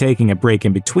simply taking a break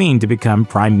in between to become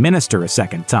prime minister a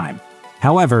second time.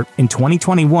 However, in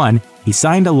 2021, he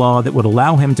signed a law that would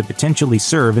allow him to potentially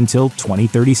serve until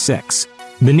 2036.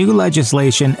 The new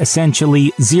legislation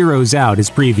essentially zeroes out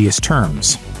his previous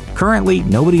terms. Currently,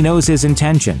 nobody knows his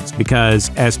intentions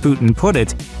because, as Putin put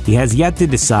it, he has yet to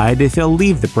decide if he'll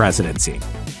leave the presidency.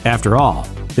 After all,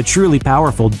 the truly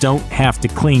powerful don't have to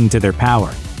cling to their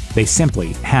power. They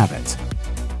simply have it.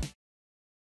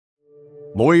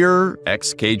 Lawyer,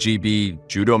 ex-KGB,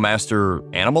 judo master,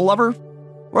 animal lover?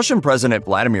 Russian President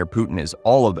Vladimir Putin is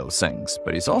all of those things,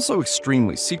 but he's also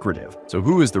extremely secretive. So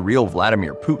who is the real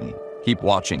Vladimir Putin? Keep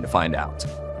watching to find out.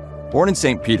 Born in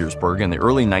St. Petersburg in the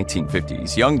early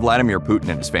 1950s, young Vladimir Putin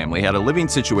and his family had a living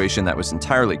situation that was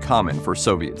entirely common for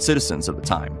Soviet citizens of the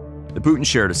time. The Putins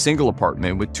shared a single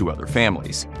apartment with 2 other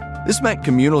families. This meant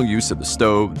communal use of the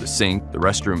stove, the sink, the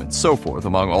restroom, and so forth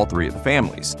among all three of the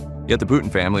families. Yet the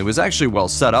Putin family was actually well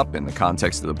set up in the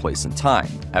context of the place and time,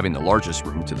 having the largest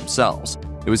room to themselves.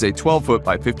 It was a 12-foot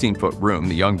by 15-foot room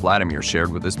the young Vladimir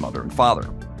shared with his mother and father.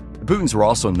 The Putins were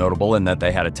also notable in that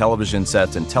they had a television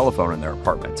set and telephone in their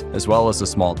apartment, as well as a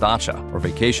small dacha, or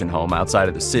vacation home outside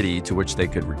of the city to which they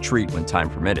could retreat when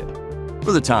time permitted.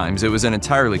 For the times, it was an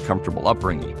entirely comfortable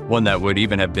upbringing, one that would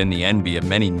even have been the envy of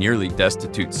many nearly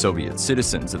destitute Soviet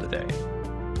citizens of the day.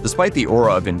 Despite the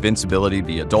aura of invincibility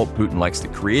the adult Putin likes to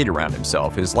create around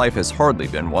himself, his life has hardly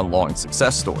been one long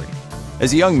success story.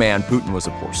 As a young man, Putin was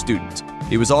a poor student.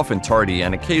 He was often tardy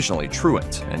and occasionally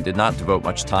truant, and did not devote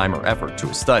much time or effort to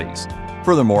his studies.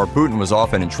 Furthermore, Putin was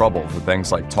often in trouble for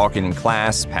things like talking in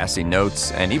class, passing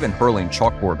notes, and even hurling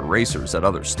chalkboard erasers at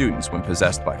other students when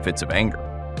possessed by fits of anger.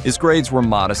 His grades were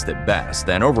modest at best,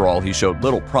 and overall he showed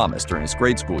little promise during his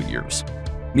grade school years.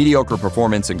 Mediocre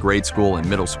performance in grade school and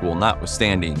middle school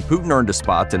notwithstanding, Putin earned a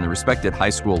spot in the respected high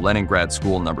school Leningrad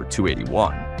School No.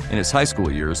 281. In his high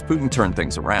school years, Putin turned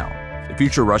things around. The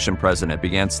future Russian president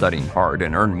began studying hard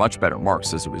and earned much better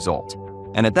marks as a result.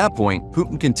 And at that point,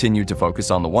 Putin continued to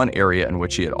focus on the one area in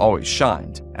which he had always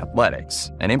shined,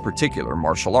 athletics, and in particular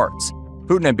martial arts.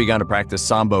 Putin had begun to practice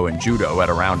sambo and judo at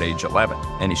around age 11,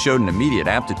 and he showed an immediate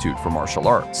aptitude for martial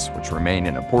arts, which remain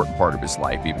an important part of his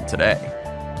life even today.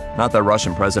 Not that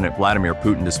Russian President Vladimir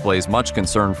Putin displays much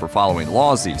concern for following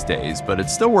laws these days, but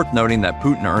it's still worth noting that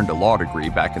Putin earned a law degree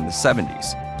back in the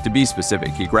 70s. To be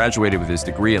specific, he graduated with his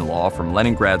degree in law from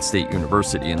Leningrad State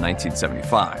University in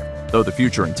 1975. Though the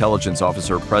future intelligence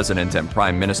officer, president, and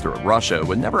prime minister of Russia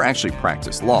would never actually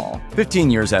practice law, 15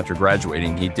 years after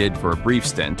graduating, he did, for a brief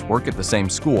stint, work at the same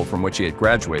school from which he had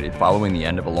graduated following the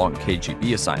end of a long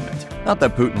KGB assignment. Not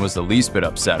that Putin was the least bit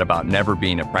upset about never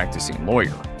being a practicing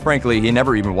lawyer. Frankly, he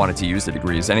never even wanted to use the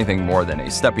degree as anything more than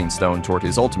a stepping stone toward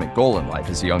his ultimate goal in life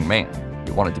as a young man.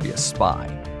 He wanted to be a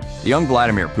spy. The young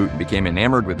Vladimir Putin became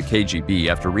enamored with the KGB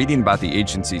after reading about the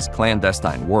agency's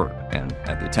clandestine work, and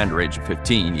at the tender age of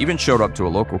 15, even showed up to a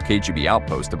local KGB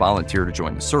outpost to volunteer to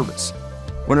join the service.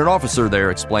 When an officer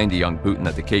there explained to young Putin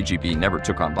that the KGB never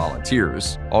took on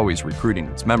volunteers, always recruiting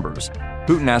its members,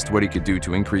 Putin asked what he could do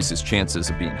to increase his chances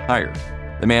of being hired.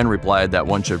 The man replied that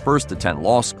one should first attend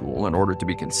law school in order to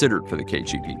be considered for the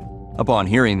KGB. Upon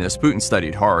hearing this, Putin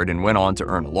studied hard and went on to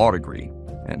earn a law degree.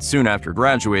 And soon after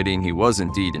graduating, he was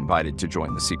indeed invited to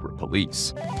join the secret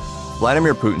police.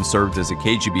 Vladimir Putin served as a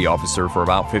KGB officer for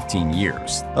about 15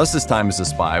 years. Thus, his time as a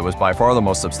spy was by far the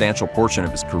most substantial portion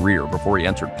of his career before he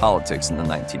entered politics in the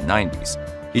 1990s.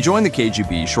 He joined the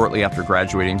KGB shortly after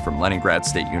graduating from Leningrad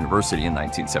State University in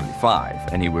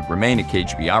 1975, and he would remain a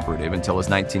KGB operative until his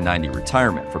 1990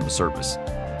 retirement from the service.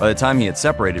 By the time he had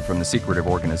separated from the secretive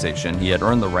organization, he had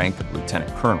earned the rank of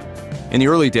lieutenant colonel. In the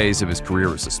early days of his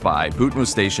career as a spy, Putin was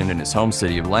stationed in his home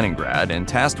city of Leningrad and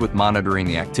tasked with monitoring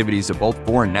the activities of both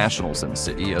foreign nationals in the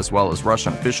city as well as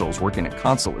Russian officials working at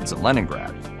consulates in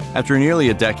Leningrad. After nearly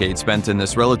a decade spent in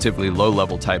this relatively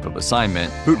low-level type of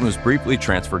assignment, Putin was briefly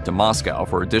transferred to Moscow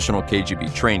for additional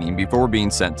KGB training before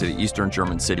being sent to the eastern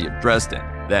German city of Dresden,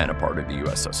 then a part of the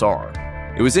USSR.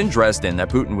 It was in Dresden that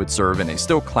Putin would serve in a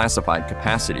still classified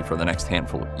capacity for the next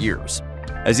handful of years.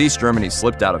 As East Germany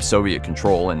slipped out of Soviet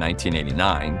control in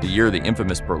 1989, the year the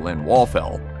infamous Berlin Wall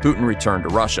fell, Putin returned to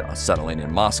Russia, settling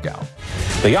in Moscow.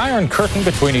 The Iron Curtain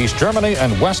between East Germany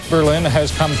and West Berlin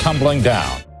has come tumbling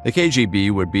down. The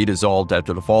KGB would be dissolved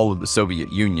after the fall of the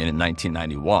Soviet Union in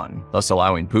 1991, thus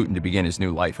allowing Putin to begin his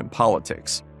new life in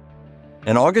politics.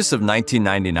 In August of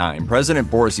 1999, President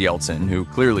Boris Yeltsin, who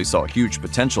clearly saw huge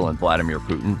potential in Vladimir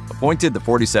Putin, appointed the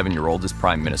 47-year-old as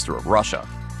Prime Minister of Russia.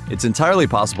 It's entirely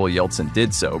possible Yeltsin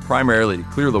did so primarily to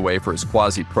clear the way for his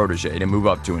quasi-protege to move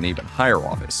up to an even higher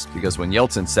office, because when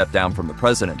Yeltsin stepped down from the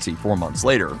presidency 4 months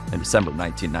later, in December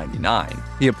 1999,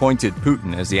 he appointed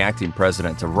Putin as the acting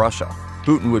president of Russia.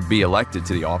 Putin would be elected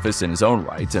to the office in his own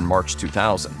right in March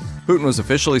 2000. Putin was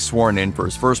officially sworn in for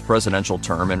his first presidential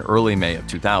term in early May of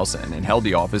 2000 and held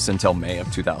the office until May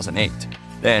of 2008.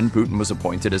 Then, Putin was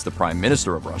appointed as the Prime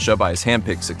Minister of Russia by his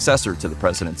handpicked successor to the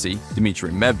presidency,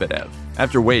 Dmitry Medvedev.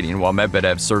 After waiting while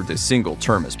Medvedev served a single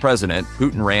term as president,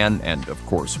 Putin ran and, of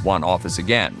course, won office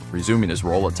again, resuming his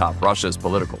role atop Russia's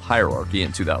political hierarchy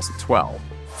in 2012.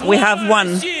 We have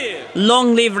won.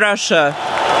 Long live Russia.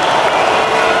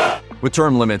 With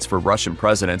term limits for Russian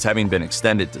presidents having been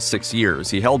extended to 6 years,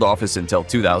 he held office until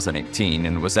 2018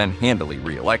 and was then handily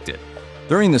re-elected.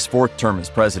 During this fourth term as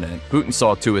president, Putin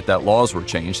saw to it that laws were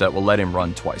changed that will let him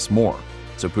run twice more.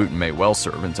 So Putin may well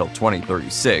serve until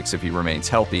 2036 if he remains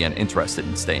healthy and interested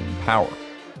in staying in power.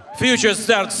 Future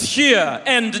starts here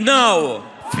and now.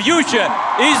 future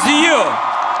is you.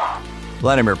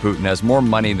 Vladimir Putin has more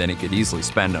money than he could easily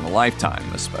spend in a lifetime,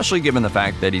 especially given the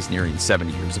fact that he's nearing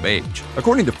 70 years of age.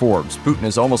 According to Forbes, Putin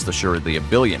is almost assuredly a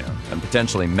billionaire, and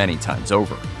potentially many times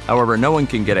over. However, no one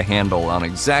can get a handle on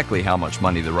exactly how much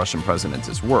money the Russian president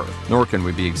is worth, nor can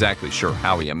we be exactly sure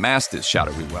how he amassed his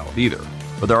shadowy wealth either.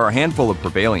 But there are a handful of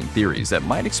prevailing theories that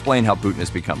might explain how Putin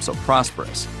has become so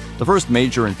prosperous. The first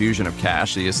major infusion of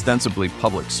cash the ostensibly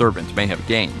public servant may have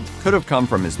gained could have come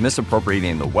from his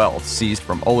misappropriating the wealth seized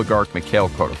from oligarch Mikhail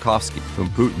Khodorkovsky, whom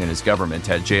Putin and his government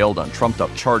had jailed on trumped-up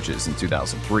charges in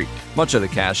 2003. Much of the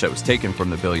cash that was taken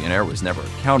from the billionaire was never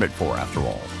accounted for, after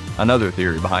all. Another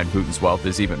theory behind Putin's wealth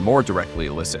is even more directly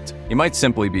illicit. He might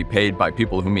simply be paid by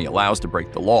people whom he allows to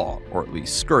break the law, or at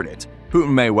least skirt it.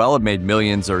 Putin may well have made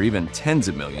millions or even tens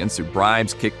of millions through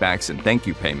bribes, kickbacks, and thank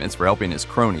you payments for helping his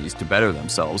cronies to better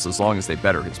themselves as long as they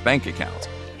better his bank account.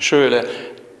 Surely,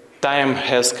 time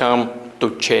has come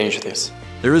to change this.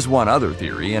 There is one other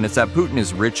theory, and it's that Putin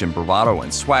is rich in bravado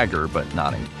and swagger, but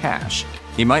not in cash.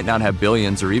 He might not have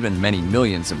billions or even many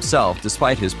millions himself,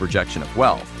 despite his projection of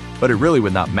wealth. But it really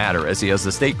would not matter, as he has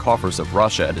the state coffers of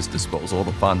Russia at his disposal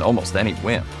to fund almost any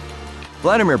whim.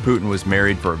 Vladimir Putin was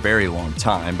married for a very long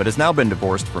time, but has now been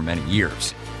divorced for many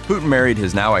years. Putin married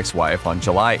his now ex-wife on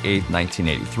July 8,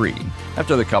 1983,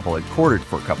 after the couple had courted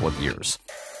for a couple of years.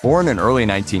 Born in early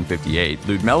 1958,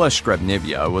 Lyudmila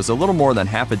Shkrebnevya was a little more than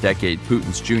half a decade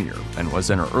Putin's junior and was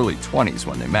in her early 20s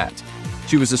when they met.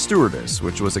 She was a stewardess,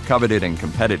 which was a coveted and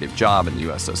competitive job in the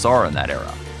USSR in that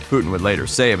era. Putin would later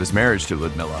say of his marriage to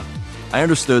Lyudmila, "I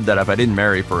understood that if I didn't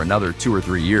marry for another 2 or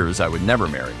 3 years, I would never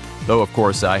marry. Though, of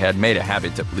course, I had made a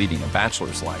habit of leading a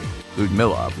bachelor's life."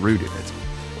 Lyudmila rooted it.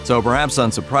 So perhaps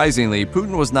unsurprisingly,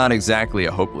 Putin was not exactly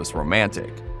a hopeless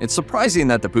romantic. It's surprising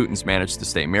that the Putins managed to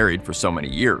stay married for so many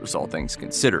years, all things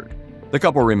considered. The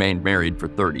couple remained married for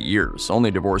 30 years,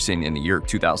 only divorcing in the year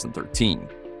 2013.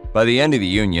 By the end of the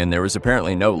union, there was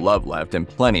apparently no love left and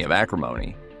plenty of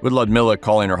acrimony, with Lyudmila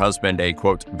calling her husband a,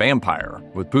 quote, vampire,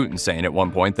 with Putin saying at one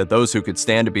point that those who could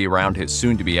stand to be around his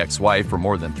soon-to-be ex-wife for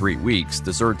more than 3 weeks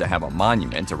deserved to have a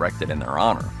monument erected in their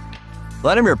honor.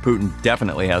 Vladimir Putin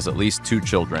definitely has at least 2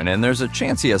 children, and there's a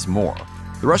chance he has more.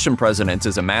 The Russian president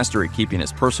is a master at keeping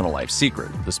his personal life secret,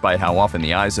 despite how often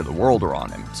the eyes of the world are on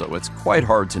him, so it's quite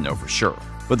hard to know for sure.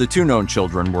 But the 2 known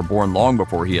children were born long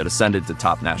before he had ascended to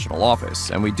top national office,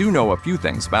 and we do know a few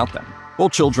things about them.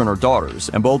 Both children are daughters,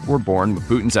 and both were born with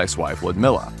Putin's ex-wife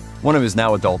Lyudmila. One of his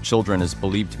now adult children is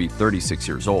believed to be 36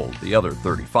 years old, the other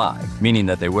 35, meaning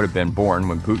that they would have been born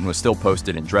when Putin was still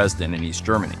posted in Dresden in East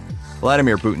Germany.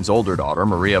 Vladimir Putin's older daughter,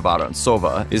 Maria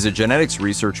Vorontsova, is a genetics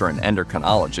researcher and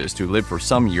endocrinologist who lived for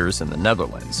some years in the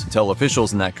Netherlands, until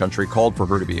officials in that country called for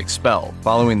her to be expelled,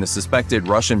 following the suspected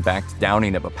Russian-backed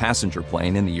downing of a passenger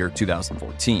plane in the year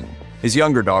 2014. His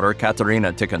younger daughter,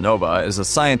 Katerina Tikhanova, is a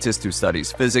scientist who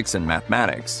studies physics and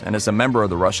mathematics and is a member of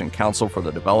the Russian Council for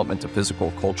the Development of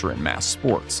Physical Culture and Mass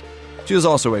Sports. She is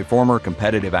also a former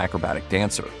competitive acrobatic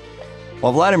dancer.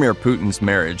 While Vladimir Putin's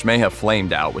marriage may have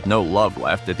flamed out with no love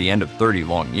left at the end of 30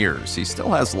 long years, he still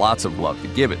has lots of love to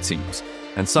give, it seems.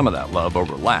 And some of that love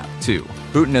overlap, too.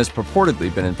 Putin has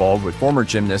purportedly been involved with former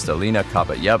gymnast Alina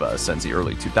Kabayeva since the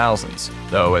early 2000s,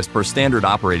 though as per standard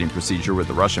operating procedure with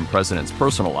the Russian president's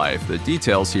personal life, the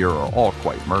details here are all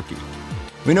quite murky.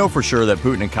 We know for sure that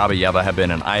Putin and Kabayeva have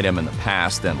been an item in the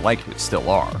past and likely still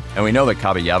are, and we know that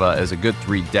Kabayeva is a good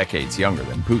 3 decades younger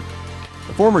than Putin.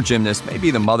 The former gymnast may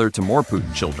be the mother to more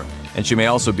Putin children, and she may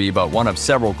also be but one of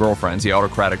several girlfriends the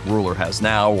autocratic ruler has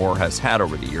now or has had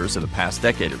over the years of the past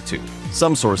decade or 2.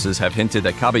 Some sources have hinted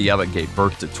that Kabayeva gave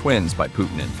birth to twins by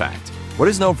Putin, in fact. What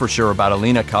is known for sure about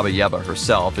Alina Kabayeva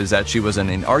herself is that she was an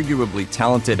inarguably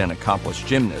talented and accomplished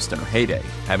gymnast in her heyday,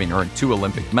 having earned 2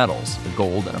 Olympic medals, a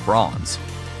gold and a bronze.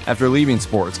 After leaving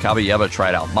sports, Kabayeva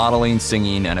tried out modeling,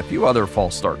 singing, and a few other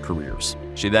false start careers.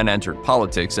 She then entered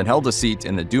politics and held a seat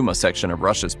in the Duma section of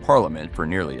Russia's parliament for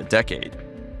nearly a decade.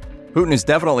 Putin is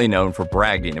definitely known for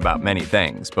bragging about many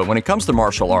things, but when it comes to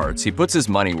martial arts, he puts his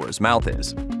money where his mouth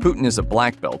is. Putin is a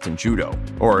black belt in judo,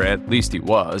 or at least he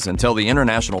was, until the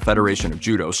International Federation of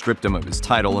Judo stripped him of his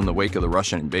title in the wake of the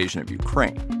Russian invasion of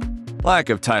Ukraine. Lack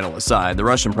of title aside, the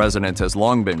Russian president has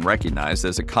long been recognized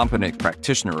as a competent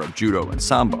practitioner of judo and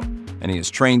sambo, and he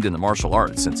has trained in the martial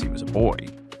arts since he was a boy.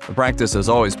 The practice has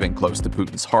always been close to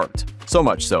Putin's heart, so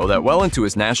much so that well into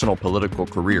his national political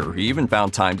career, he even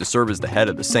found time to serve as the head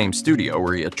of the same studio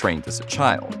where he had trained as a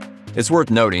child. It's worth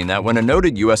noting that when a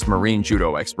noted U.S. Marine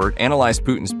judo expert analyzed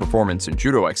Putin's performance in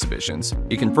judo exhibitions,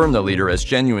 he confirmed the leader as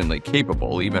genuinely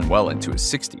capable even well into his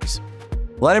 60s.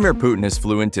 Vladimir Putin is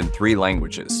fluent in 3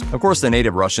 languages. Of course, the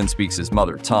native Russian speaks his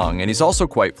mother tongue, and he's also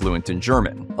quite fluent in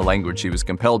German, a language he was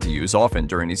compelled to use often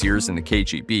during his years in the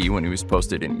KGB when he was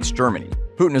posted in East Germany.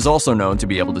 Putin is also known to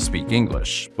be able to speak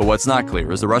English, but what's not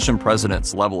clear is the Russian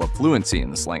president's level of fluency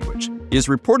in this language. He is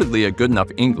reportedly a good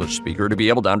enough English speaker to be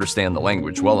able to understand the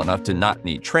language well enough to not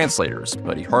need translators,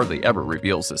 but he hardly ever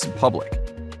reveals this in public.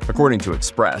 According to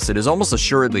Express, it is almost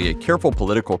assuredly a careful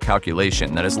political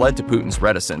calculation that has led to Putin's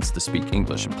reticence to speak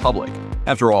English in public.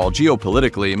 After all,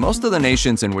 geopolitically, most of the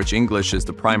nations in which English is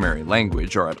the primary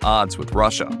language are at odds with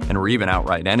Russia, and were even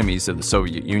outright enemies of the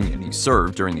Soviet Union he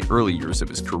served during the early years of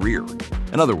his career.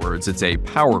 In other words, it's a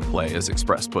power play, as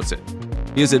Express puts it.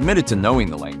 He has admitted to knowing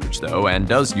the language, though, and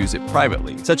does use it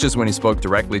privately, such as when he spoke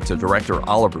directly to director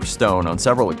Oliver Stone on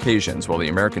several occasions while the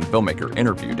American filmmaker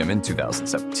interviewed him in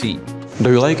 2017.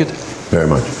 Do you like it? Very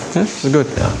much. Yeah, it's good.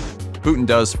 Yeah. Putin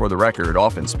does, for the record,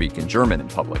 often speak in German in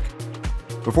public.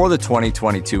 Before the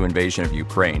 2022 invasion of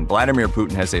Ukraine, Vladimir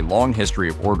Putin has a long history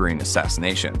of ordering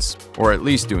assassinations, or at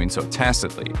least doing so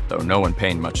tacitly, though no one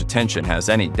paying much attention has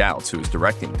any doubts who is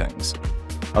directing things.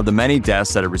 Of the many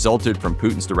deaths that have resulted from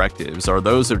Putin's directives are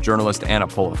those of journalist Anna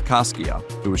Politkovskaya,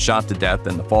 who was shot to death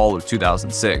in the fall of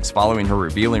 2006 following her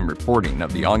revealing reporting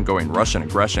of the ongoing Russian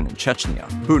aggression in Chechnya.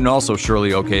 Putin also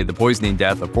surely okayed the poisoning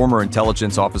death of former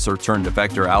intelligence officer turned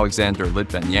defector Alexander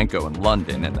Litvinenko in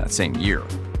London in that same year.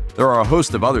 There are a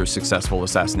host of other successful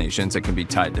assassinations that can be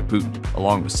tied to Putin,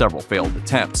 along with several failed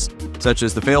attempts, such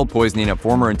as the failed poisoning of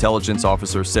former intelligence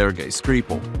officer Sergei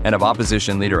Skripal and of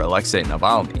opposition leader Alexei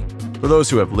Navalny. For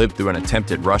those who have lived through an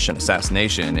attempted Russian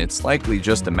assassination, it's likely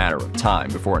just a matter of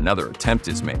time before another attempt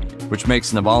is made, which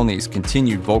makes Navalny's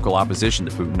continued vocal opposition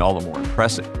to Putin all the more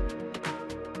impressive.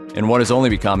 In what has only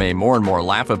become a more and more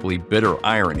laughably bitter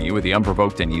irony with the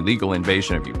unprovoked and illegal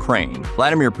invasion of Ukraine,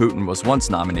 Vladimir Putin was once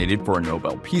nominated for a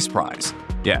Nobel Peace Prize.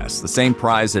 Yes, the same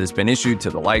prize that has been issued to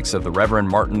the likes of the Reverend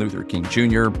Martin Luther King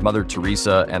Jr., Mother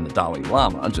Teresa, and the Dalai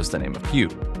Lama, just to name a few.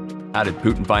 How did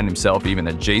Putin find himself even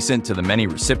adjacent to the many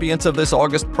recipients of this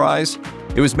august prize?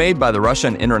 It was made by the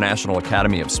Russian International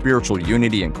Academy of Spiritual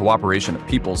Unity and Cooperation of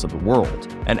Peoples of the World,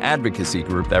 an advocacy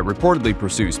group that reportedly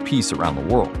pursues peace around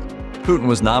the world. Putin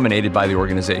was nominated by the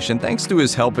organization thanks to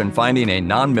his help in finding a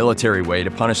non-military way to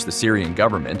punish the Syrian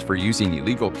government for using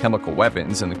illegal chemical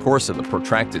weapons in the course of the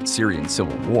protracted Syrian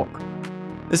civil war.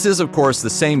 This is, of course, the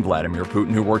same Vladimir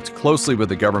Putin who worked closely with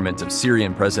the government of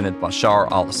Syrian President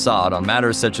Bashar al-Assad on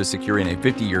matters such as securing a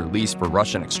 50-year lease for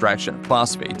Russian extraction of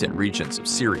phosphate in regions of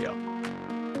Syria.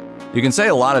 You can say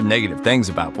a lot of negative things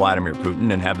about Vladimir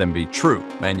Putin and have them be true,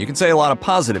 and you can say a lot of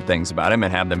positive things about him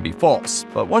and have them be false,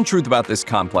 but one truth about this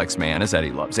complex man is that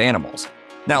he loves animals.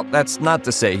 Now, that's not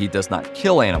to say he does not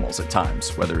kill animals at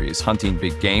times, whether he is hunting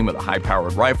big game with a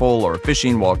high-powered rifle or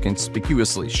fishing while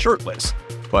conspicuously shirtless.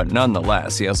 But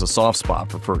nonetheless, he has a soft spot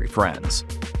for furry friends.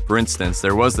 For instance,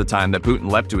 there was the time that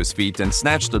Putin leapt to his feet and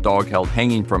snatched a dog held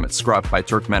hanging from its scruff by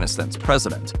Turkmenistan's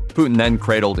president. Putin then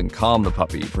cradled and calmed the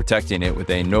puppy, protecting it with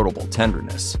a notable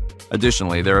tenderness.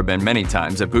 Additionally, there have been many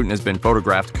times that Putin has been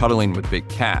photographed cuddling with big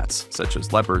cats, such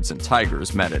as leopards and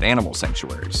tigers met at animal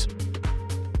sanctuaries.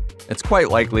 It's quite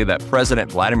likely that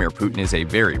President Vladimir Putin is a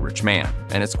very rich man,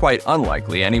 and it's quite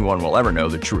unlikely anyone will ever know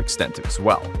the true extent of his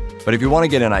wealth. But if you want to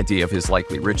get an idea of his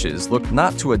likely riches, look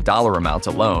not to a dollar amount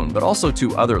alone, but also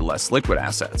to other less liquid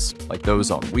assets, like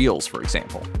those on wheels, for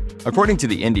example. According to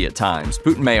the India Times,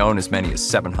 Putin may own as many as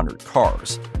 700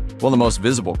 cars. While the most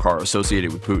visible car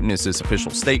associated with Putin is his official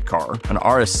state car, an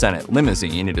RS Senate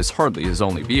limousine, it is hardly his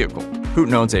only vehicle.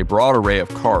 Putin owns a broad array of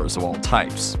cars of all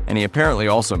types, and he apparently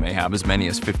also may have as many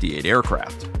as 58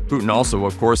 aircraft. Putin also,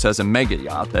 of course, has a mega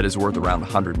yacht that is worth around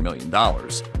 $100 million.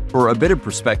 For a bit of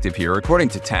perspective here, according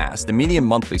to TASS, the median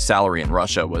monthly salary in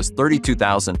Russia was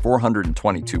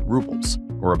 32,422 rubles,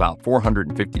 or about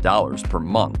 $450 per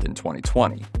month in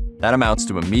 2020. That amounts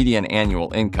to a median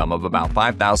annual income of about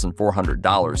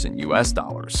 $5,400 in US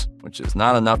dollars, which is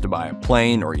not enough to buy a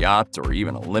plane or yacht or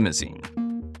even a limousine.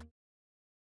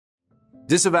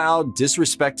 Disavowed,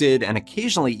 disrespected, and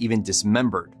occasionally even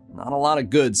dismembered, not a lot of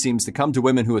good seems to come to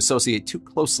women who associate too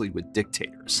closely with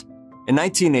dictators. In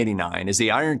 1989, as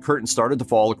the Iron Curtain started to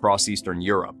fall across Eastern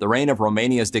Europe, the reign of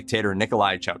Romania's dictator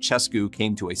Nicolae Ceausescu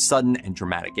came to a sudden and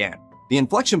dramatic end. The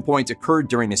inflection point occurred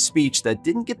during a speech that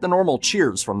didn't get the normal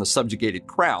cheers from the subjugated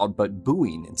crowd, but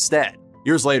booing instead.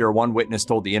 Years later, one witness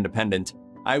told The Independent,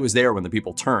 "I was there when the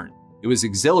people turned. It was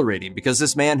exhilarating because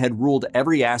this man had ruled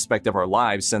every aspect of our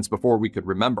lives since before we could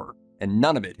remember, and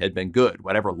none of it had been good,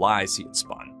 whatever lies he had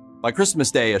spun." By Christmas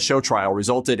Day, a show trial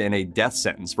resulted in a death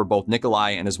sentence for both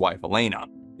Nicolae and his wife Elena.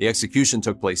 The execution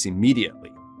took place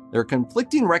immediately. There are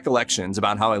conflicting recollections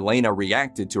about how Elena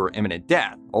reacted to her imminent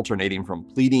death, alternating from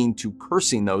pleading to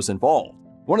cursing those involved.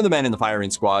 One of the men in the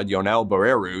firing squad, Yonel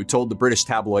Boreru, told the British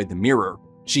tabloid The Mirror,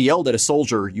 "She yelled at a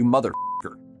soldier, 'You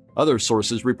motherfucker.' Other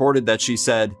sources reported that she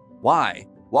said, 'Why?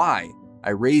 Why?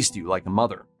 I raised you like a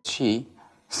mother.'" She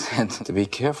said to be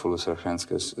careful with her hands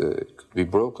because it could be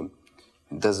broken.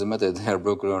 It doesn't matter if they are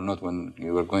broken or not when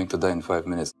you are going to die in 5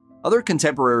 minutes. Other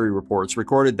contemporary reports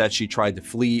recorded that she tried to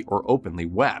flee or openly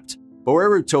wept.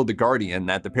 Boreru told The Guardian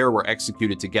that the pair were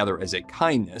executed together as a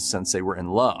kindness since they were in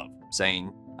love,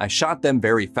 saying, "I shot them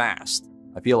very fast.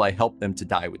 I feel I helped them to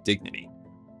die with dignity."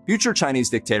 Future Chinese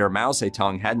dictator Mao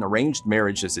Zedong had an arranged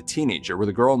marriage as a teenager with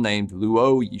a girl named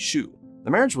Luo Yishu.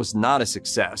 The marriage was not a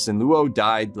success, and Luo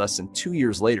died less than 2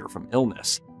 years later from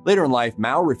illness. Later in life,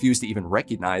 Mao refused to even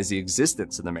recognize the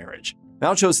existence of the marriage.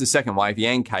 Mao chose his second wife,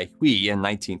 Yang Kai-hui, in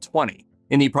 1920.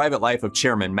 In the private life of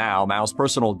Chairman Mao, Mao's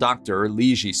personal doctor,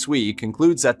 Li Jisui,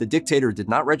 concludes that the dictator did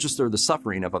not register the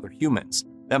suffering of other humans.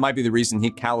 That might be the reason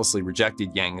he callously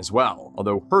rejected Yang as well,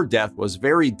 although her death was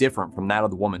very different from that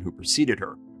of the woman who preceded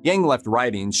her. Yang left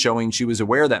writings showing she was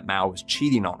aware that Mao was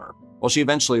cheating on her. While she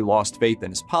eventually lost faith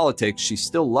in his politics, she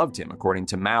still loved him, according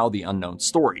to Mao, the unknown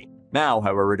story. Mao,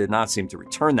 however, did not seem to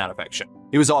return that affection.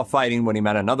 He was off fighting when he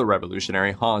met another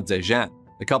revolutionary, Han Zhejian.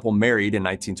 The couple married in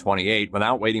 1928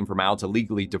 without waiting for Mao to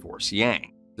legally divorce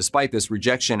Yang. Despite this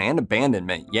rejection and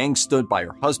abandonment, Yang stood by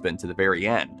her husband to the very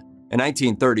end. In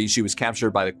 1930, she was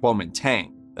captured by the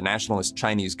Kuomintang, the nationalist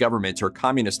Chinese government her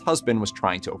communist husband was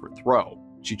trying to overthrow.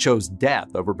 She chose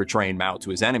death over betraying Mao to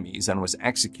his enemies and was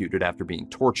executed after being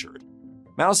tortured.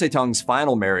 Mao Zedong's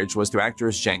final marriage was to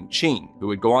actress Zhang Qing, who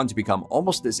would go on to become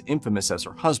almost as infamous as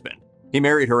her husband. He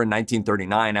married her in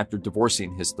 1939 after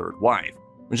divorcing his third wife.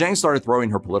 When Zhang started throwing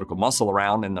her political muscle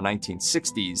around in the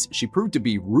 1960s, she proved to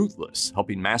be ruthless,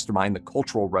 helping mastermind the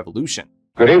Cultural Revolution.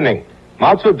 Good evening.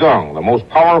 Mao Zedong, the most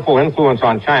powerful influence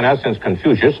on China since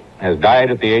Confucius, has died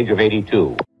at the age of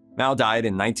 82. Mao died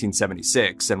in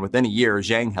 1976, and within a year,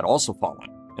 Zhang had also fallen.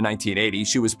 In 1980,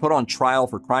 she was put on trial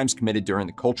for crimes committed during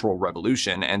the Cultural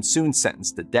Revolution and soon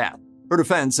sentenced to death. Her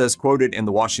defense, as quoted in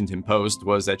the Washington Post,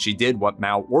 was that she did what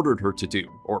Mao ordered her to do,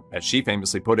 or as she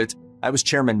famously put it, "I was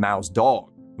Chairman Mao's dog.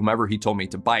 Whomever he told me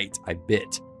to bite, I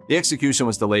bit." The execution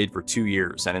was delayed for 2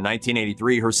 years, and in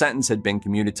 1983, her sentence had been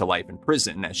commuted to life in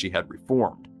prison as she had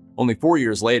reformed. Only 4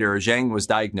 years later, Zhang was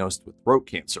diagnosed with throat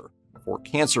cancer. Before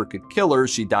cancer could kill her,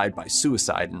 she died by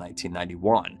suicide in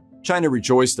 1991. China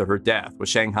rejoiced at her death, with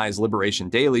Shanghai's Liberation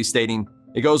Daily stating,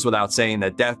 "It goes without saying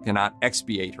that death cannot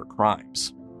expiate her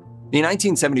crimes." The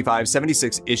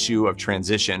 1975-76 issue of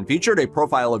Transition featured a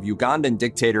profile of Ugandan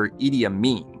dictator Idi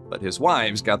Amin, but his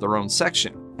wives got their own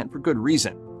section, and for good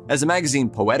reason. As the magazine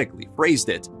poetically phrased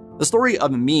it, the story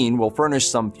of Amin will furnish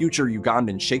some future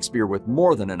Ugandan Shakespeare with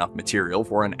more than enough material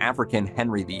for an African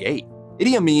Henry VIII.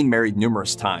 Idi Amin married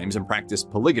numerous times and practiced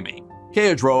polygamy.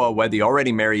 Kayodroa wed the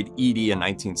already married Idi in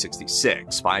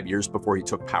 1966, 5 years before he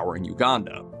took power in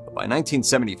Uganda. But by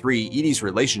 1973, Idi's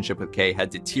relationship with Kay had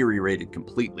deteriorated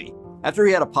completely. After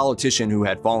he had a politician who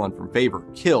had fallen from favor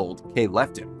killed, Kay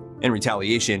left him. In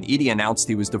retaliation, Idi announced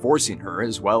he was divorcing her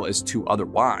as well as 2 other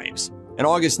wives. In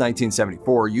August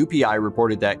 1974, UPI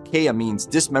reported that Kay Amin's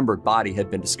dismembered body had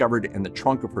been discovered in the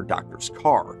trunk of her doctor's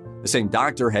car. The same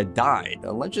doctor had died,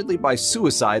 allegedly by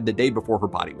suicide, the day before her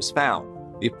body was found.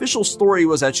 The official story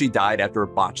was that she died after a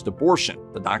botched abortion.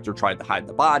 The doctor tried to hide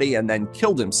the body and then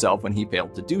killed himself when he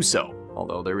failed to do so,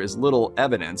 although there is little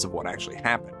evidence of what actually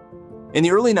happened. In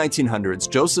the early 1900s,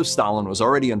 Joseph Stalin was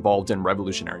already involved in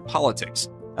revolutionary politics.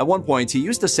 At one point, he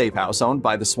used a safe house owned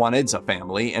by the Swanidze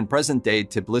family in present-day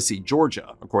Tbilisi,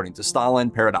 Georgia, according to Stalin,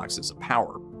 Paradoxes of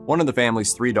Power. One of the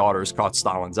family's 3 daughters caught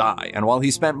Stalin's eye, and while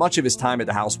he spent much of his time at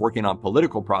the house working on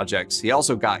political projects, he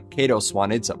also got Cato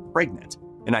Swanidze pregnant.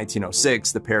 In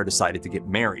 1906, the pair decided to get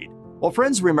married. While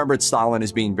friends remembered Stalin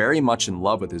as being very much in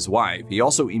love with his wife, he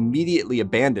also immediately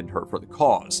abandoned her for the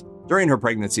cause. During her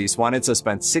pregnancy, Swanidze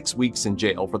spent 6 weeks in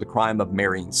jail for the crime of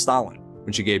marrying Stalin.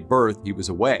 When she gave birth, he was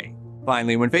away.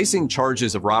 Finally, when facing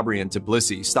charges of robbery in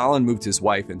Tbilisi, Stalin moved his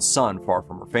wife and son far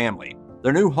from her family.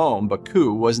 Their new home,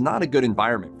 Baku, was not a good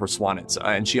environment for Swanidze,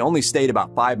 and she only stayed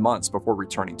about 5 months before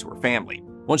returning to her family.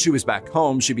 Once she was back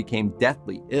home, she became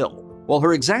deathly ill. While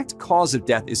her exact cause of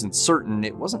death isn't certain,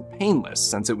 it wasn't painless,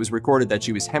 since it was recorded that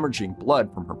she was hemorrhaging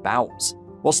blood from her bowels.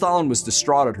 While Stalin was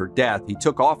distraught at her death, he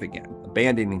took off again,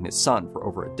 abandoning his son for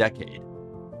over a decade.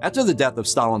 After the death of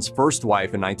Stalin's first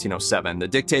wife in 1907, the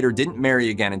dictator didn't marry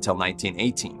again until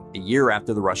 1918, a year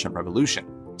after the Russian Revolution.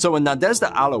 So when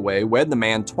Nadezhda Allouei wed the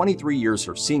man 23 years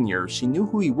her senior, she knew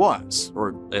who he was,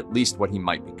 or at least what he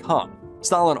might become.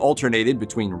 Stalin alternated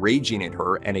between raging at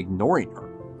her and ignoring her.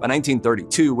 By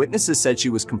 1932, witnesses said she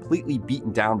was completely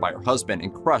beaten down by her husband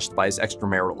and crushed by his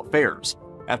extramarital affairs.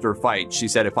 After a fight, she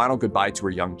said a final goodbye to her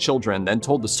young children, then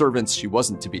told the servants she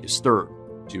wasn't to be disturbed.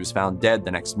 She was found dead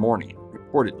the next morning,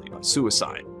 reportedly by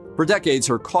suicide. For decades,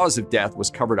 her cause of death was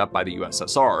covered up by the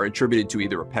USSR, attributed to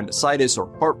either appendicitis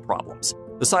or heart problems.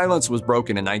 The silence was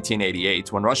broken in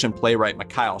 1988 when Russian playwright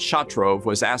Mikhail Shatrov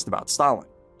was asked about Stalin.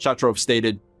 Shatrov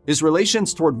stated, "His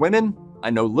relations toward women? I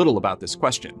know little about this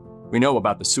question. We know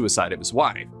about the suicide of his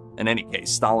wife. In any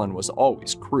case, Stalin was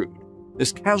always crude."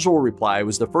 This casual reply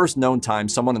was the first known time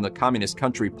someone in the communist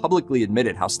country publicly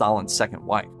admitted how Stalin's second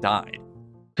wife died.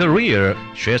 Korea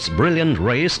sheds brilliant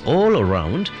rays all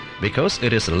around because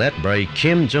it is led by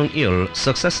Kim Jong-il,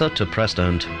 successor to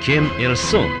President Kim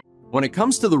Il-sung. When it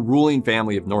comes to the ruling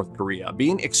family of North Korea,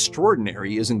 being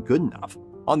extraordinary isn't good enough.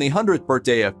 On the 100th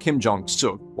birthday of Kim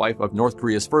Jong-suk, wife of North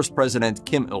Korea's first president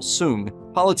Kim Il-sung,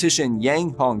 politician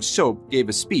Yang Hong-seok gave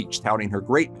a speech touting her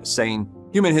greatness, saying,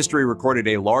 "Human history recorded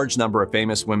a large number of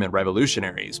famous women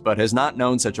revolutionaries, but has not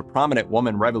known such a prominent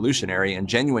woman revolutionary and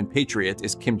genuine patriot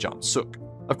as Kim Jong-suk."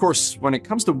 Of course, when it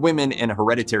comes to women in a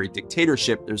hereditary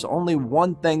dictatorship, there's only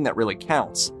one thing that really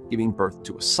counts: giving birth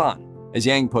to a son. As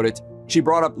Yang put it, she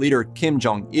brought up leader Kim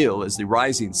Jong-il as the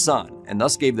rising sun, and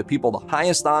thus gave the people the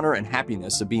highest honor and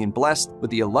happiness of being blessed with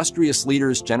the illustrious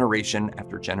leaders generation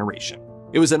after generation.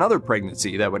 It was another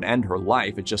pregnancy that would end her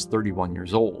life at just 31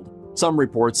 years old. Some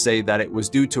reports say that it was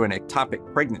due to an ectopic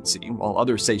pregnancy, while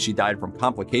others say she died from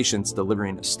complications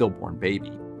delivering a stillborn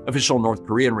baby. Official North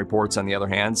Korean reports, on the other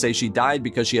hand, say she died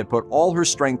because she had put all her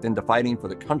strength into fighting for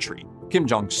the country. Kim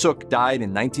Jong-suk died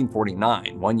in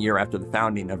 1949, 1 year after the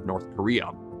founding of North Korea.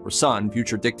 Her son,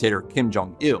 future dictator Kim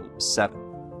Jong-il, was 7.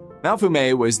 Mao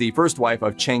Fu-mei was the first wife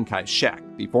of Chiang Kai-shek,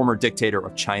 the former dictator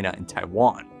of China and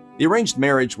Taiwan. The arranged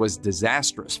marriage was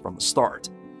disastrous from the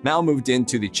start. Mao moved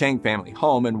into the Chiang family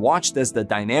home and watched as the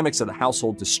dynamics of the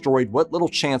household destroyed what little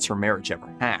chance her marriage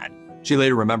ever had. She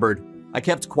later remembered, "I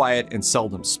kept quiet and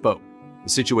seldom spoke. The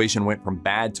situation went from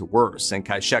bad to worse, and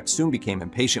Kai-shek soon became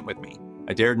impatient with me.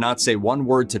 I dared not say one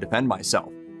word to defend myself.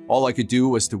 All I could do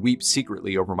was to weep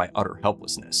secretly over my utter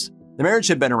helplessness." The marriage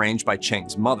had been arranged by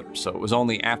Chiang's mother, so it was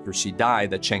only after she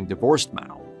died that Chiang divorced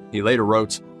Mao. He later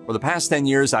wrote, "For the past 10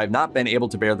 years, I have not been able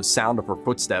to bear the sound of her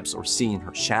footsteps or seeing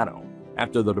her shadow."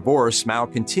 After the divorce, Mao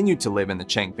continued to live in the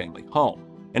Chiang family home.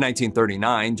 In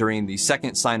 1939, during the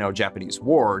Second Sino-Japanese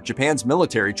War, Japan's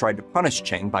military tried to punish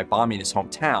Chiang by bombing his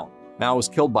hometown. Mao was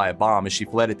killed by a bomb as she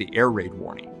fled at the air raid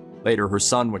warning. Later, her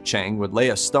son with Chiang would lay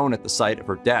a stone at the site of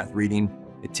her death, reading,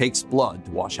 "It takes blood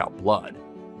to wash out blood."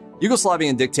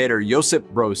 Yugoslavian dictator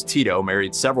Josip Broz Tito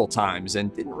married several times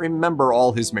and didn't remember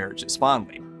all his marriages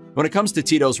fondly. When it comes to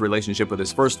Tito's relationship with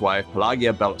his first wife,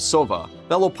 Pelagia Belousova,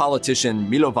 fellow politician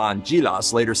Milovan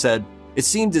Djilas later said, "It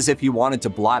seemed as if he wanted to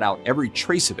blot out every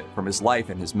trace of it from his life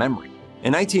and his memory."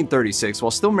 In 1936,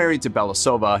 while still married to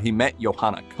Belousova, he met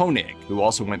Johanna Koenig, who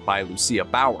also went by Lucia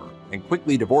Bauer, and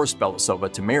quickly divorced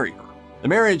Belousova to marry her. The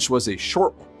marriage was a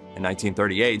short one. In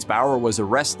 1938, Bauer was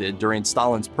arrested during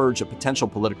Stalin's purge of potential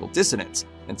political dissidents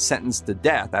and sentenced to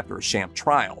death after a sham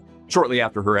trial. Shortly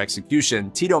after her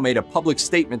execution, Tito made a public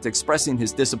statement expressing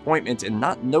his disappointment in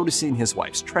not noticing his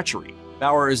wife's treachery.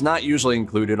 Bauer is not usually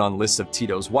included on lists of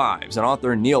Tito's wives, and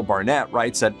author Neil Barnett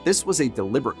writes that this was a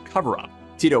deliberate cover-up.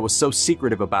 Tito was so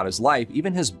secretive about his life,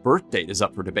 even his birth date is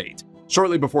up for debate.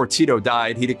 Shortly before Tito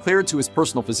died, he declared to his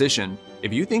personal physician,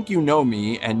 "If you think you know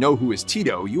me and know who is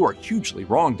Tito, you are hugely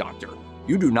wrong, doctor.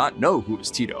 You do not know who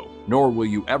is Tito, nor will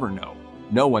you ever know.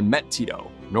 No one met Tito,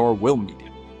 nor will meet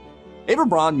him." Eva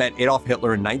Braun met Adolf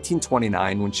Hitler in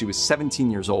 1929 when she was 17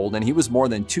 years old, and he was more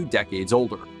than 2 decades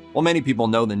older. While many people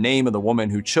know the name of the woman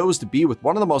who chose to be with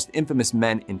one of the most infamous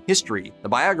men in history, the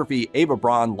biography Eva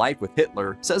Braun, Life with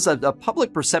Hitler, says that the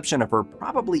public perception of her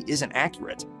probably isn't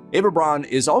accurate. Eva Braun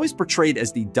is always portrayed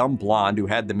as the dumb blonde who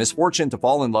had the misfortune to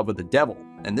fall in love with the devil,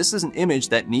 and this is an image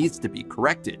that needs to be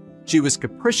corrected. She was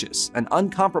capricious, an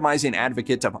uncompromising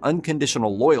advocate of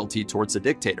unconditional loyalty towards the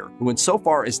dictator, who went so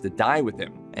far as to die with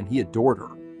him, and he adored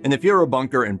her. In the Führer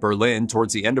bunker in Berlin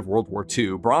towards the end of World War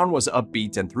II, Braun was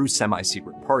upbeat and threw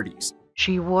semi-secret parties.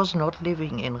 She was not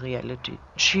living in reality.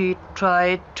 She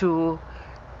tried to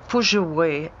push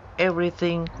away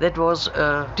everything that was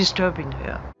disturbing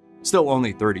her. Still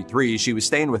only 33, she was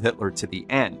staying with Hitler to the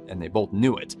end, and they both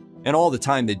knew it. And all the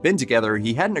time they'd been together,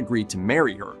 he hadn't agreed to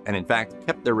marry her, and in fact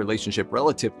kept their relationship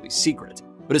relatively secret.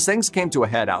 But as things came to a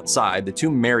head outside, the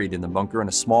two married in the bunker in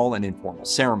a small and informal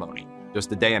ceremony.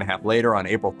 Just a day and a half later, on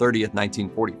April 30th,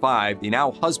 1945, the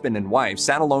now husband and wife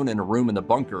sat alone in a room in the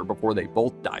bunker before they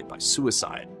both died by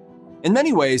suicide. In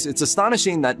many ways, it's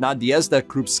astonishing that Nadezhda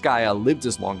Krupskaya lived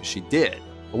as long as she did.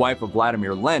 The wife of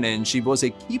Vladimir Lenin, she was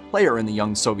a key player in the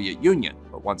young Soviet Union,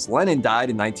 but once Lenin died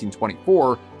in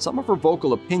 1924, some of her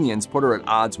vocal opinions put her at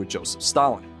odds with Joseph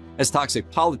Stalin. As Toxic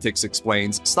Politics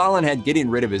explains, Stalin had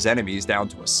getting rid of his enemies down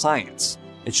to a science.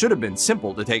 It should have been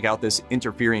simple to take out this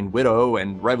interfering widow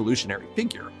and revolutionary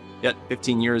figure. Yet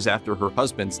 15 years after her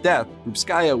husband's death,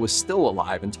 Krupskaya was still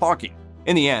alive and talking.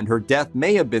 In the end, her death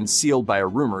may have been sealed by a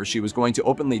rumor she was going to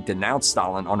openly denounce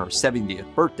Stalin on her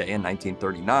 70th birthday in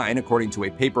 1939, according to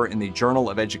a paper in the Journal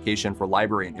of Education for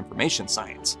Library and Information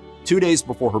Science. 2 days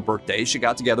before her birthday, she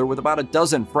got together with about a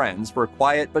dozen friends for a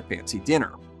quiet but fancy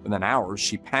dinner. Within hours,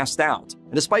 she passed out,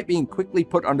 and despite being quickly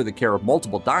put under the care of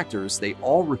multiple doctors, they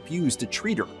all refused to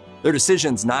treat her. Their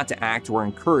decisions not to act were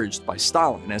encouraged by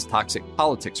Stalin, as Toxic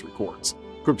Politics records.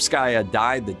 Krupskaya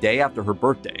died the day after her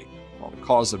birthday. While the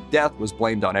cause of death was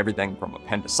blamed on everything from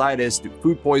appendicitis to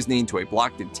food poisoning to a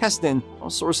blocked intestine,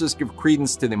 most sources give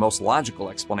credence to the most logical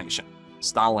explanation.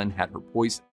 Stalin had her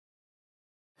poisoned.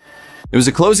 It was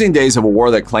the closing days of a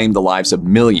war that claimed the lives of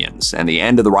millions and the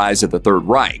end of the rise of the Third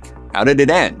Reich. How did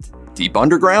it end? Deep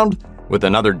underground? With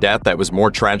another death that was more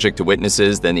tragic to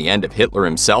witnesses than the end of Hitler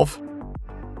himself?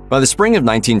 By the spring of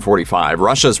 1945,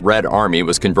 Russia's Red Army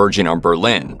was converging on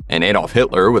Berlin, and Adolf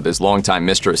Hitler, with his longtime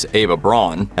mistress Eva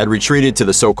Braun, had retreated to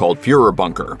the so-called Führer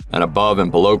bunker, an above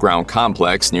and below ground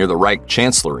complex near the Reich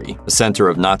Chancellery, the center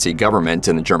of Nazi government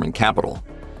in the German capital.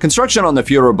 Construction on the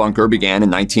Führer bunker began in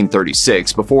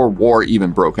 1936 before war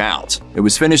even broke out. It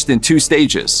was finished in 2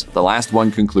 stages, the last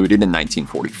one concluded in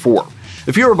 1944.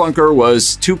 The Führer bunker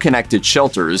was 2 connected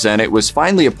shelters, and it was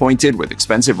finally appointed with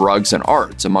expensive rugs and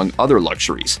art, among other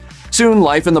luxuries. Soon,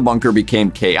 life in the bunker became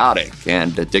chaotic,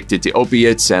 and addicted to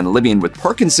opiates and living with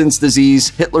Parkinson's disease,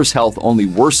 Hitler's health only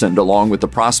worsened along with the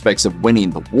prospects of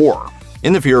winning the war.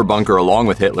 In the Führer bunker along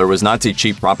with Hitler was Nazi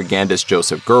chief propagandist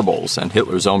Joseph Goebbels and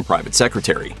Hitler's own private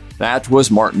secretary. That was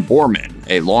Martin Bormann,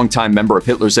 a longtime member of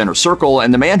Hitler's inner circle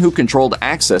and the man who controlled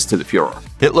access to the Führer.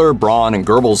 Hitler, Braun, and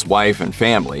Goebbels' wife and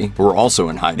family, who were also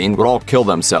in hiding, would all kill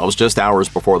themselves just hours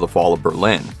before the fall of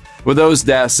Berlin. With those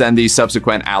deaths and the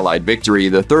subsequent Allied victory,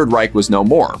 the Third Reich was no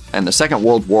more, and the Second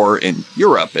World War, in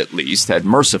Europe at least, had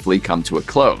mercifully come to a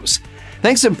close.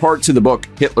 Thanks in part to the book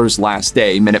Hitler's Last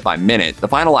Day, Minute by Minute, the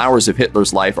final hours of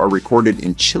Hitler's life are recorded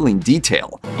in chilling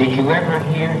detail. Did you ever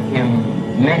hear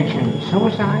him mention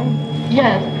suicide?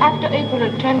 Yes, after April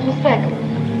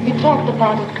 22nd. He talked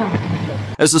about it constantly.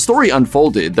 As the story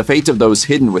unfolded, the fate of those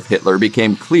hidden with Hitler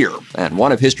became clear, and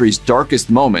one of history's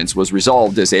darkest moments was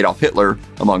resolved as Adolf Hitler,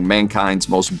 among mankind's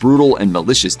most brutal and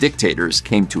malicious dictators,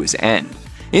 came to his end.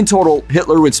 In total,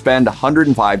 Hitler would spend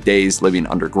 105 days living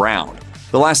underground.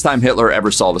 The last time Hitler ever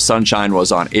saw the sunshine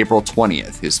was on April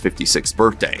 20th, his 56th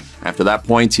birthday. After that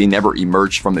point, he never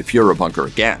emerged from the Führer bunker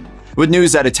again. With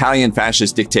news that Italian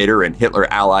fascist dictator and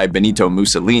Hitler ally Benito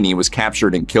Mussolini was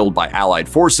captured and killed by Allied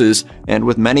forces, and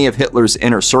with many of Hitler's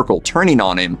inner circle turning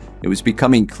on him, it was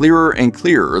becoming clearer and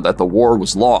clearer that the war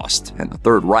was lost and the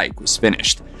Third Reich was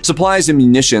finished. Supplies and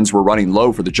munitions were running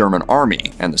low for the German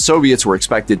army, and the Soviets were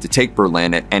expected to take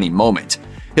Berlin at any moment.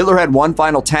 Hitler had one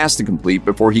final task to complete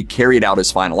before he carried out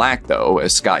his final act, though,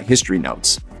 as Sky History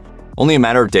notes. Only a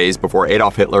matter of days before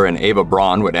Adolf Hitler and Eva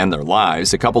Braun would end their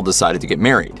lives, the couple decided to get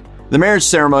married. The marriage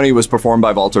ceremony was performed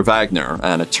by Walter Wagner,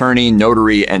 an attorney,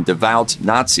 notary, and devout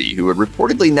Nazi who had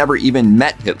reportedly never even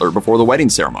met Hitler before the wedding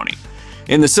ceremony.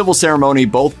 In the civil ceremony,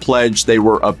 both pledged they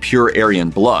were of pure Aryan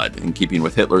blood, in keeping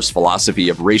with Hitler's philosophy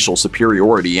of racial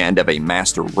superiority and of a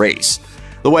master race.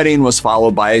 The wedding was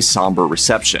followed by a somber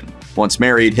reception. Once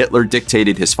married, Hitler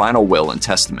dictated his final will and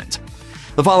testament.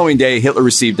 The following day, Hitler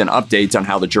received an update on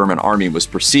how the German army was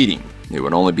proceeding. It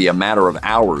would only be a matter of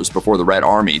hours before the Red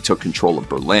Army took control of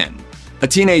Berlin. A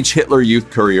teenage Hitler youth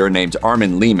courier named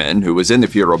Armin Lehmann, who was in the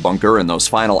Führer bunker in those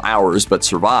final hours but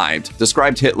survived,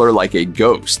 described Hitler like a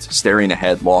ghost, staring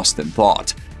ahead lost in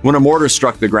thought. When a mortar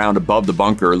struck the ground above the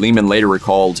bunker, Lehmann later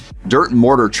recalled, "Dirt and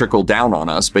mortar trickled down on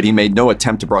us, but he made no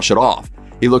attempt to brush it off.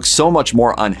 He looked so much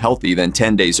more unhealthy than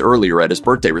 10 days earlier at his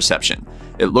birthday reception.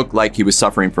 It looked like he was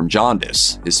suffering from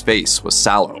jaundice. His face was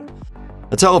sallow."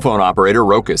 A telephone operator,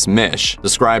 Rokas Mish,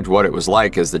 described what it was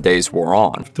like as the days wore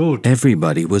on.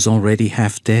 Everybody was already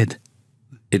half dead.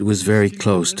 It was very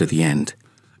close to the end.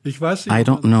 I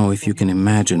don't know if you can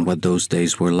imagine what those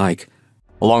days were like.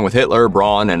 Along with Hitler,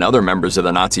 Braun, and other members of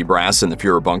the Nazi brass in the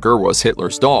Führer bunker was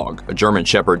Hitler's dog, a German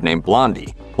shepherd named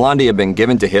Blondie. Blondie had been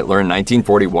given to Hitler in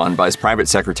 1941 by his private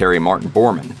secretary Martin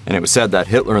Bormann, and it was said that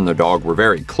Hitler and the dog were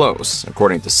very close.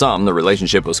 According to some, the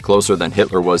relationship was closer than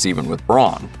Hitler was even with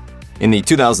Braun. In the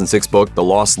 2006 book, The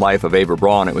Lost Life of Eva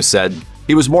Braun, it was said,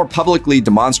 He was more publicly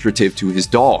demonstrative to his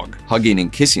dog, hugging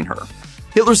and kissing her.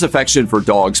 Hitler's affection for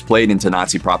dogs played into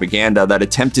Nazi propaganda that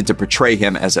attempted to portray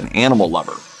him as an animal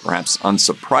lover. Perhaps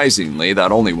unsurprisingly,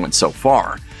 that only went so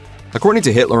far. According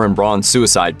to Hitler and Braun's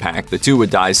suicide pact, the two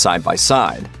would die side by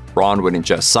side. Braun would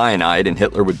ingest cyanide, and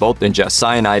Hitler would both ingest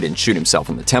cyanide and shoot himself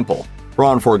in the temple.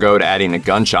 Braun forgoed adding a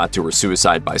gunshot to her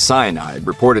suicide by cyanide,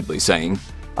 reportedly saying,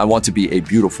 "I want to be a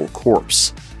beautiful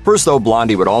corpse." First, though,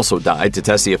 Blondie would also die to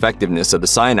test the effectiveness of the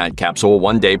cyanide capsule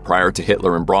one day prior to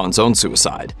Hitler and Braun's own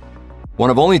suicide.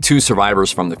 One of only 2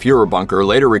 survivors from the Führer bunker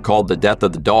later recalled the death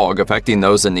of the dog affecting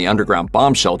those in the underground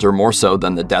bomb shelter more so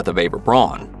than the death of Eva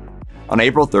Braun. On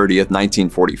April 30th,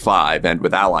 1945, and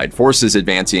with Allied forces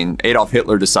advancing, Adolf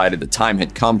Hitler decided the time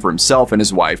had come for himself and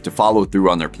his wife to follow through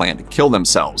on their plan to kill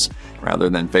themselves, rather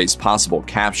than face possible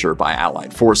capture by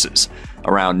Allied forces.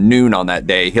 Around noon on that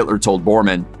day, Hitler told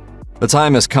Bormann, "The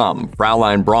time has come.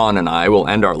 Fraulein Braun and I will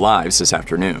end our lives this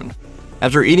afternoon."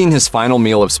 After eating his final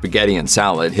meal of spaghetti and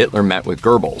salad, Hitler met with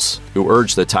Goebbels, who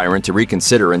urged the tyrant to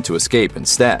reconsider and to escape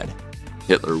instead.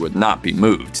 Hitler would not be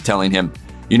moved, telling him,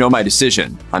 "You know my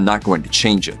decision. I'm not going to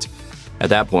change it."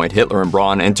 At that point, Hitler and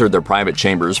Braun entered their private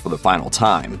chambers for the final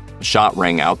time. A shot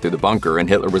rang out through the bunker, and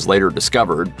Hitler was later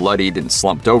discovered, bloodied and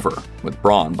slumped over, with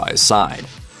Braun by his side.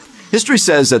 History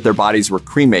says that their bodies were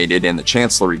cremated in the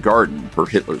Chancellery Garden per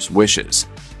Hitler's wishes.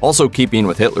 Also keeping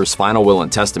with Hitler's final will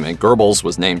and testament, Goebbels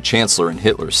was named Chancellor in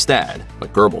Hitler's stead,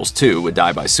 but Goebbels too would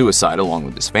die by suicide along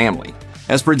with his family.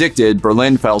 As predicted,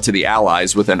 Berlin fell to the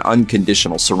Allies with an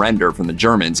unconditional surrender from the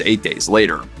Germans 8 days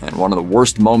later, and one of the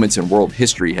worst moments in world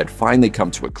history had finally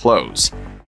come to a close.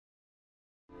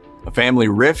 A family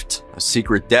rift, a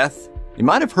secret death. You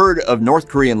might have heard of North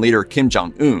Korean leader Kim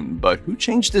Jong-un, but who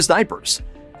changed his diapers?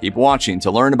 Keep watching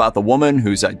to learn about the woman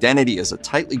whose identity is a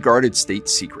tightly guarded state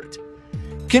secret.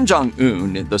 Kim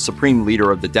Jong-un, the supreme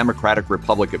leader of the Democratic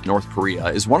Republic of North Korea,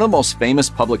 is one of the most famous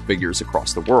public figures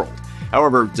across the world.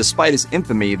 However, despite his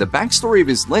infamy, the backstory of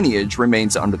his lineage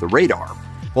remains under the radar.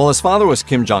 While his father was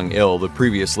Kim Jong-il, the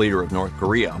previous leader of North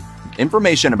Korea,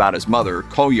 information about his mother,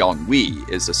 Ko Young-wi,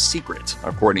 is a secret,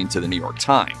 according to the New York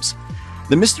Times.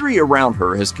 The mystery around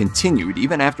her has continued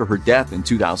even after her death in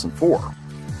 2004.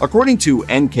 According to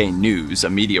NK News, a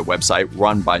media website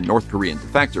run by North Korean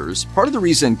defectors, part of the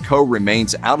reason Ko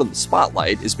remains out of the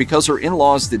spotlight is because her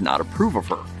in-laws did not approve of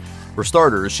her. For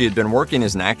starters, she had been working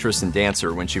as an actress and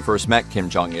dancer when she first met Kim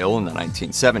Jong-il in the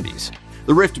 1970s.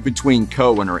 The rift between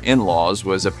Ko and her in-laws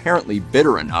was apparently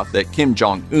bitter enough that Kim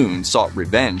Jong-un sought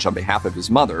revenge on behalf of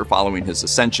his mother following his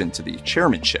ascension to the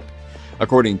chairmanship.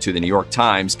 According to the New York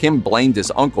Times, Kim blamed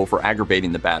his uncle for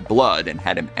aggravating the bad blood and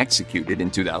had him executed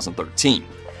in 2013.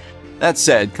 That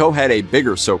said, Ko had a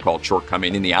bigger so-called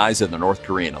shortcoming in the eyes of the North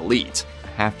Korean elite,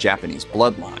 a half-Japanese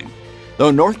bloodline.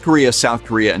 Though North Korea, South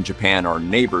Korea, and Japan are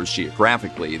neighbors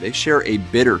geographically, they share a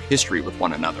bitter history with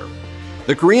one another.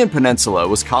 The Korean peninsula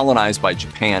was colonized by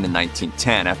Japan in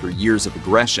 1910 after years of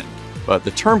aggression, but the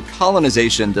term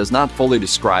colonization does not fully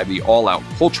describe the all-out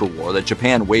culture war that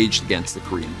Japan waged against the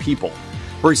Korean people.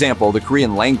 For example, the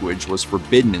Korean language was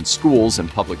forbidden in schools and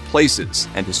public places,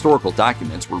 and historical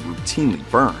documents were routinely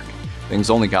burned. Things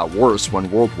only got worse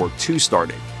when World War II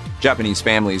started. Japanese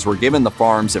families were given the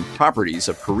farms and properties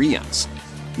of Koreans.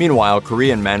 Meanwhile,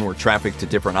 Korean men were trafficked to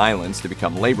different islands to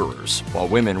become laborers, while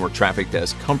women were trafficked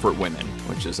as comfort women,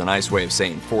 which is a nice way of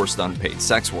saying forced unpaid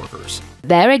sex workers.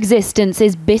 Their existence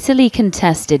is bitterly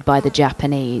contested by the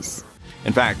Japanese.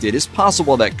 In fact, it is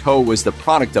possible that Ko was the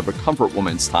product of a comfort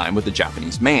woman's time with a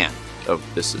Japanese man, though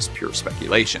this is pure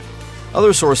speculation.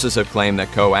 Other sources have claimed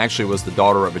that Ko actually was the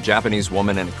daughter of a Japanese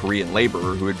woman and a Korean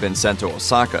laborer who had been sent to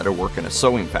Osaka to work in a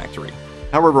sewing factory.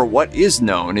 However, what is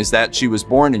known is that she was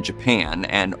born in Japan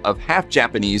and of half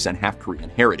Japanese and half Korean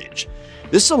heritage.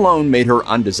 This alone made her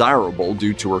undesirable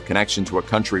due to her connection to a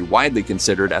country widely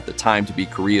considered at the time to be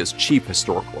Korea's chief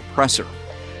historical oppressor.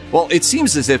 While it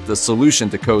seems as if the solution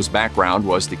to Ko's background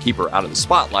was to keep her out of the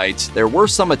spotlight, there were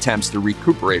some attempts to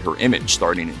recuperate her image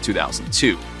starting in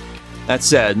 2002. That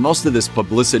said, most of this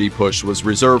publicity push was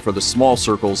reserved for the small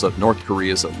circles of North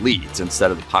Korea's elite instead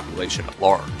of the population at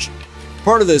large.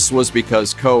 Part of this was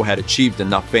because Ko had achieved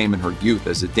enough fame in her youth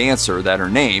as a dancer that her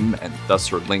name, and thus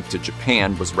her link to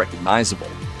Japan, was recognizable.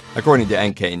 According to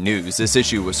NK News, this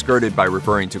issue was skirted by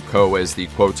referring to Ko as the,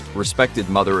 quote, respected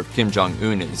mother of Kim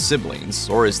Jong-un and his siblings,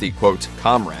 or as the, quote,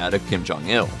 comrade of Kim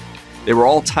Jong-il. They were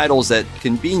all titles that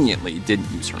conveniently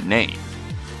didn't use her name.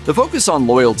 The focus on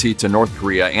loyalty to North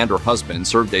Korea and her husband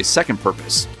served a second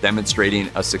purpose, demonstrating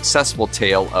a successful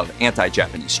tale of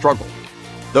anti-Japanese struggle.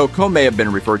 Though Ko may have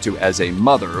been referred to as a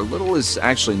mother, little is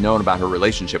actually known about her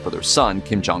relationship with her son,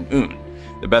 Kim Jong-un.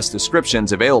 The best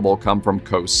descriptions available come from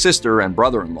Koh's sister and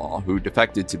brother-in-law, who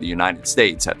defected to the United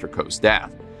States after Koh's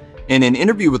death. In an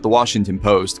interview with the Washington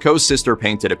Post, Koh's sister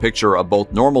painted a picture of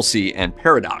both normalcy and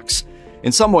paradox.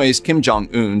 In some ways, Kim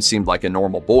Jong-un seemed like a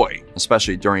normal boy,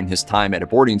 especially during his time at a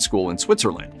boarding school in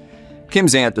Switzerland.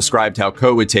 Kim's aunt described how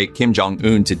Koh would take Kim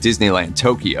Jong-un to Disneyland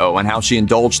Tokyo and how she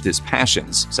indulged his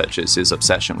passions, such as his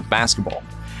obsession with basketball.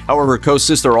 However, Koh's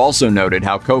sister also noted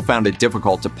how Koh found it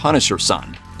difficult to punish her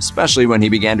son, especially when he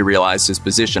began to realize his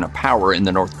position of power in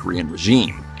the North Korean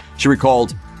regime. She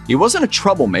recalled, "He wasn't a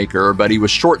troublemaker, but he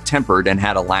was short-tempered and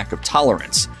had a lack of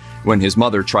tolerance. When his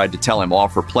mother tried to tell him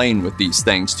off for playing with these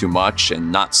things too much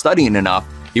and not studying enough,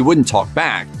 he wouldn't talk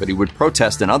back, but he would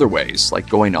protest in other ways, like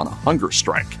going on a hunger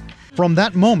strike." From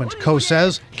that moment, Koh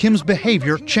says, Kim's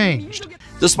behavior changed.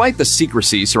 Despite the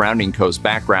secrecy surrounding Koh's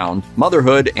background,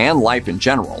 motherhood, and life in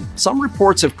general, some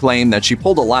reports have claimed that she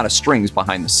pulled a lot of strings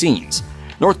behind the scenes.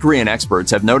 North Korean experts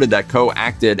have noted that Koh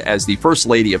acted as the First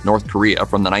Lady of North Korea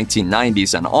from the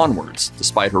 1990s and onwards,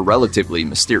 despite her relatively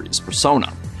mysterious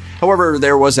persona. However,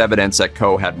 there was evidence that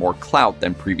Koh had more clout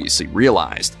than previously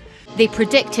realized. They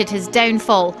predicted his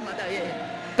downfall,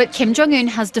 but Kim Jong-un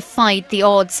has defied the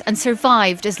odds and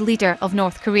survived as leader of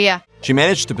North Korea. She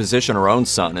managed to position her own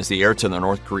son as the heir to the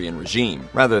North Korean regime,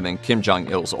 rather than Kim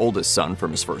Jong-il's oldest son from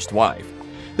his first wife.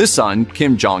 This son,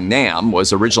 Kim Jong-nam,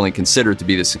 was originally considered to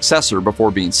be the successor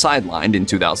before being sidelined in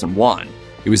 2001.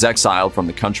 He was exiled from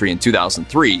the country in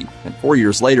 2003, and 4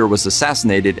 years later was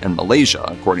assassinated in Malaysia,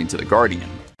 according to The Guardian.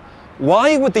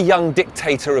 Why would the young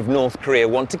dictator of North Korea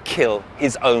want to kill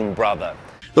his own brother?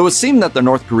 Though it seemed that the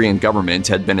North Korean government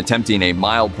had been attempting a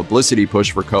mild publicity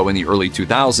push for Koh in the early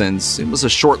 2000s, it was a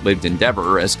short-lived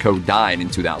endeavor as Koh died in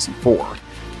 2004.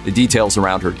 The details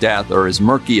around her death are as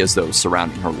murky as those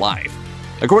surrounding her life.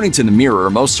 According to The Mirror,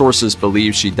 most sources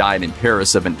believe she died in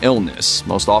Paris of an illness,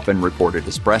 most often reported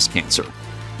as breast cancer.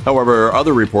 However,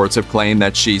 other reports have claimed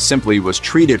that she simply was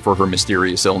treated for her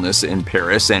mysterious illness in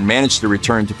Paris and managed to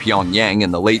return to Pyongyang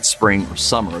in the late spring or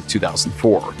summer of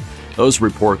 2004. Those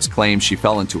reports claim she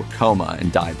fell into a coma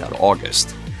and died that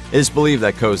August. It is believed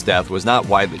that Koh's death was not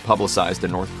widely publicized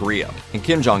in North Korea, and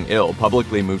Kim Jong-il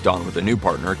publicly moved on with a new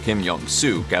partner, Kim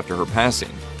Yong-suk, after her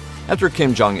passing. After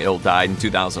Kim Jong-il died in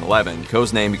 2011,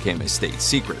 Koh's name became a state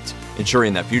secret,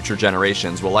 ensuring that future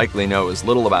generations will likely know as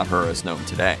little about her as known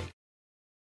today.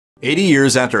 80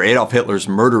 years after Adolf Hitler's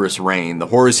murderous reign, the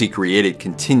horrors he created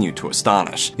continue to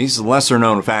astonish. These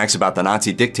lesser-known facts about the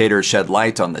Nazi dictator shed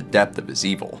light on the depth of his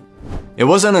evil. It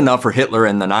wasn't enough for Hitler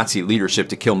and the Nazi leadership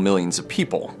to kill millions of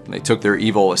people. They took their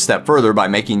evil a step further by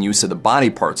making use of the body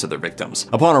parts of their victims.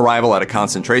 Upon arrival at a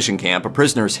concentration camp, a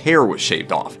prisoner's hair was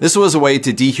shaved off. This was a way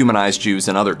to dehumanize Jews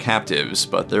and other captives,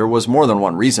 but there was more than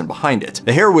one reason behind it.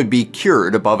 The hair would be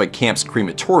cured above a camp's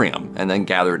crematorium and then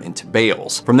gathered into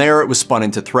bales. From there, it was spun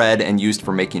into thread and used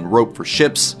for making rope for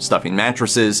ships, stuffing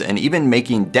mattresses, and even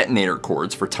making detonator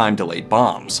cords for time-delayed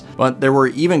bombs. But there were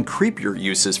even creepier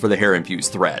uses for the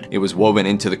hair-infused thread. It was woven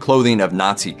into the clothing of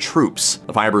Nazi troops.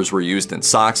 The fibers were used in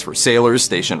socks for sailors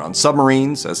stationed on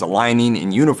submarines, as a lining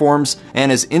in uniforms,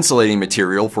 and as insulating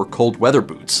material for cold weather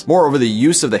boots. Moreover, the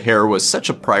use of the hair was such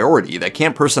a priority that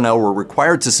camp personnel were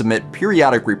required to submit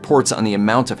periodic reports on the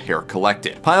amount of hair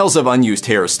collected. Piles of unused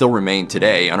hair still remain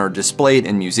today and are displayed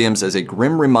in museums as a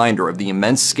grim reminder of the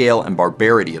immense scale and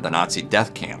barbarity of the Nazi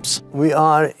death camps. We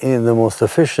are in the most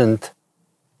efficient,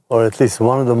 or at least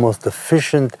one of the most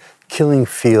efficient, killing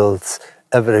fields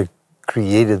ever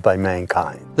created by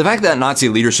mankind. The fact that Nazi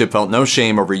leadership felt no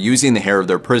shame over using the hair of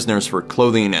their prisoners for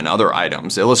clothing and other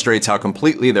items illustrates how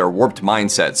completely their warped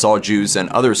mindset saw Jews and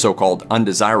other so-called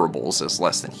undesirables as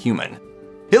less than human.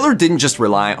 Hitler didn't just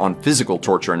rely on physical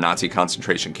torture in Nazi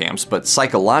concentration camps, but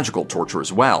psychological torture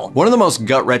as well. One of the most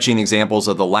gut-wrenching examples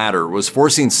of the latter was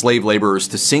forcing slave laborers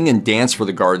to sing and dance for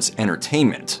the guards'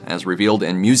 entertainment, as revealed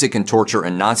in Music and Torture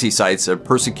and Nazi Sites of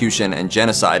Persecution and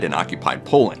Genocide in Occupied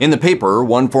Poland. In the paper,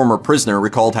 one former prisoner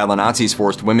recalled how the Nazis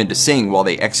forced women to sing while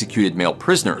they executed male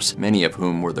prisoners, many of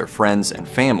whom were their friends and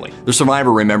family. The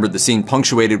survivor remembered the scene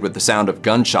punctuated with the sound of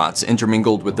gunshots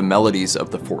intermingled with the melodies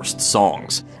of the forced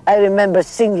songs. I remember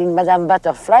singing Madame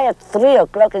Butterfly at 3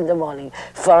 o'clock in the morning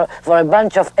for a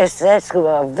bunch of SS who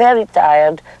were very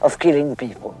tired of killing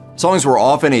people. Songs were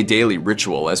often a daily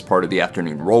ritual as part of the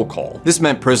afternoon roll call. This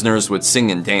meant prisoners would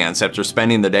sing and dance after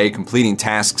spending the day completing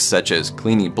tasks such as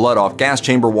cleaning blood off gas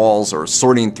chamber walls or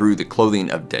sorting through the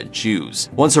clothing of dead Jews.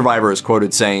 One survivor is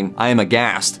quoted saying, "I am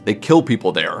aghast. They kill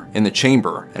people there, in the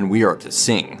chamber, and we are to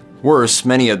sing." Worse,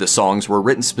 many of the songs were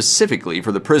written specifically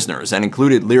for the prisoners and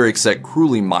included lyrics that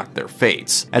cruelly mocked their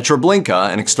fates. At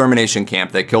Treblinka, an extermination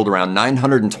camp that killed around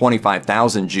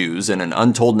 925,000 Jews and an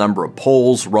untold number of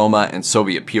Poles, Roma, and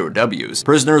Soviet POWs,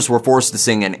 prisoners were forced to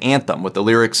sing an anthem with the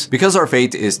lyrics, "Because our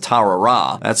fate is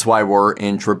Tarara, that's why we're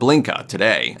in Treblinka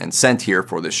today, and sent here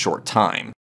for this short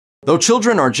time." Though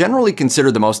children are generally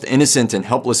considered the most innocent and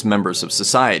helpless members of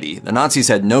society, the Nazis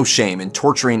had no shame in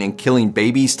torturing and killing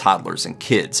babies, toddlers, and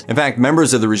kids. In fact,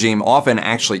 members of the regime often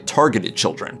actually targeted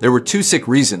children. There were two sick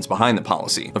reasons behind the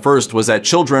policy. The first was that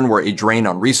children were a drain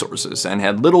on resources and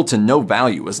had little to no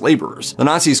value as laborers. The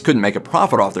Nazis couldn't make a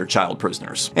profit off their child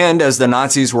prisoners. And as the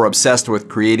Nazis were obsessed with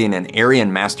creating an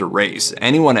Aryan master race,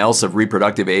 anyone else of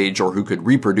reproductive age or who could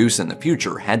reproduce in the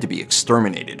future had to be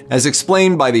exterminated. As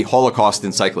explained by the Holocaust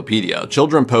Encyclopedia,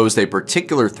 children posed a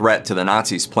particular threat to the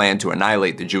Nazis' plan to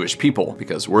annihilate the Jewish people,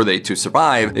 because were they to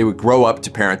survive, they would grow up to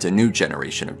parent a new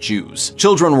generation of Jews.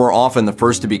 Children were often the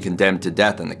first to be condemned to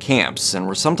death in the camps, and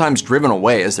were sometimes driven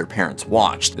away as their parents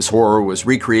watched. This horror was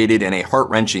recreated in a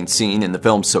heart-wrenching scene in the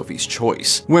film Sophie's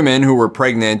Choice. Women who were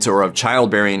pregnant or of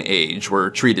childbearing age were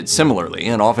treated similarly,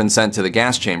 and often sent to the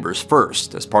gas chambers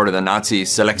first, as part of the Nazi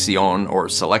Selektion, or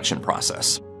selection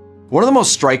process. One of the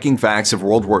most striking facts of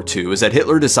World War II is that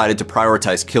Hitler decided to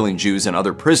prioritize killing Jews and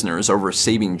other prisoners over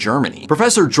saving Germany.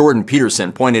 Professor Jordan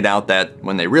Peterson pointed out that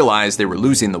when they realized they were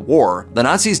losing the war, the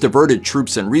Nazis diverted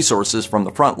troops and resources from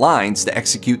the front lines to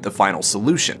execute the final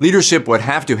solution. Leadership would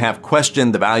have to have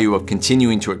questioned the value of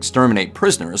continuing to exterminate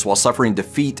prisoners while suffering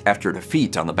defeat after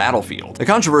defeat on the battlefield. The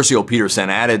controversial Peterson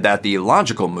added that the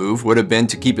logical move would have been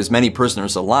to keep as many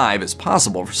prisoners alive as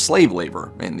possible for slave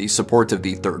labor in the support of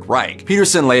the Third Reich.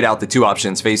 Peterson laid out the two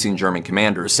options facing German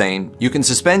commanders, saying, "You can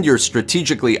suspend your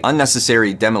strategically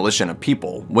unnecessary demolition of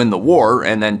people, win the war,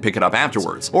 and then pick it up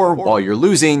afterwards. Or, while you're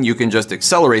losing, you can just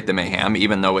accelerate the mayhem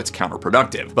even though it's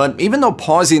counterproductive." But even though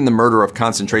pausing the murder of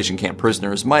concentration camp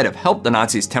prisoners might have helped the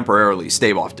Nazis temporarily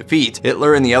stave off defeat,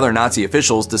 Hitler and the other Nazi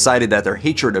officials decided that their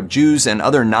hatred of Jews and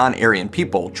other non-Aryan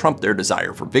people trumped their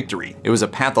desire for victory. It was a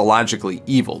pathologically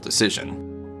evil decision.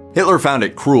 Hitler found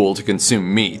it cruel to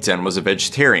consume meat and was a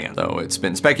vegetarian, though it's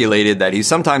been speculated that he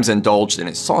sometimes indulged in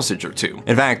a sausage or two.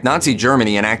 In fact, Nazi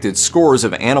Germany enacted scores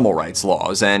of animal rights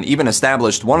laws and even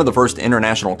established one of the first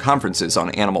international conferences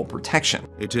on animal protection.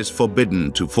 It is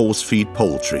forbidden to force-feed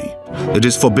poultry. It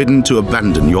is forbidden to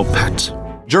abandon your pet.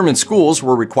 German schools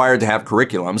were required to have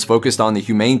curriculums focused on the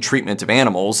humane treatment of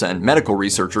animals, and medical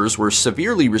researchers were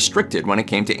severely restricted when it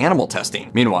came to animal testing.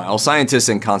 Meanwhile, scientists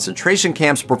in concentration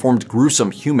camps performed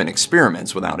gruesome human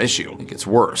experiments without issue. It gets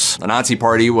worse. The Nazi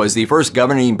Party was the first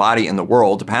governing body in the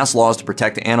world to pass laws to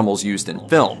protect animals used in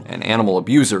film, and animal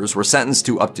abusers were sentenced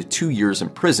to up to 2 years in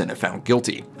prison if found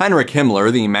guilty. Heinrich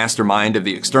Himmler, the mastermind of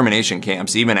the extermination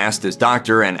camps, even asked his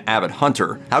doctor and avid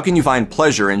hunter, "How can you find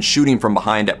pleasure in shooting from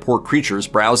behind at poor creatures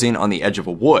browsing on the edge of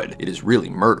a wood? It is really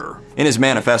murder." In his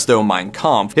manifesto Mein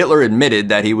Kampf, Hitler admitted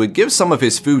that he would give some of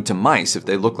his food to mice if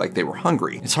they looked like they were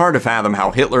hungry. It's hard to fathom how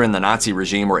Hitler and the Nazi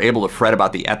regime were able to fret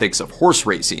about the ethics of horse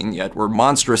racing, yet were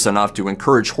monstrous enough to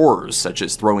encourage horrors such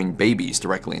as throwing babies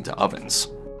directly into ovens.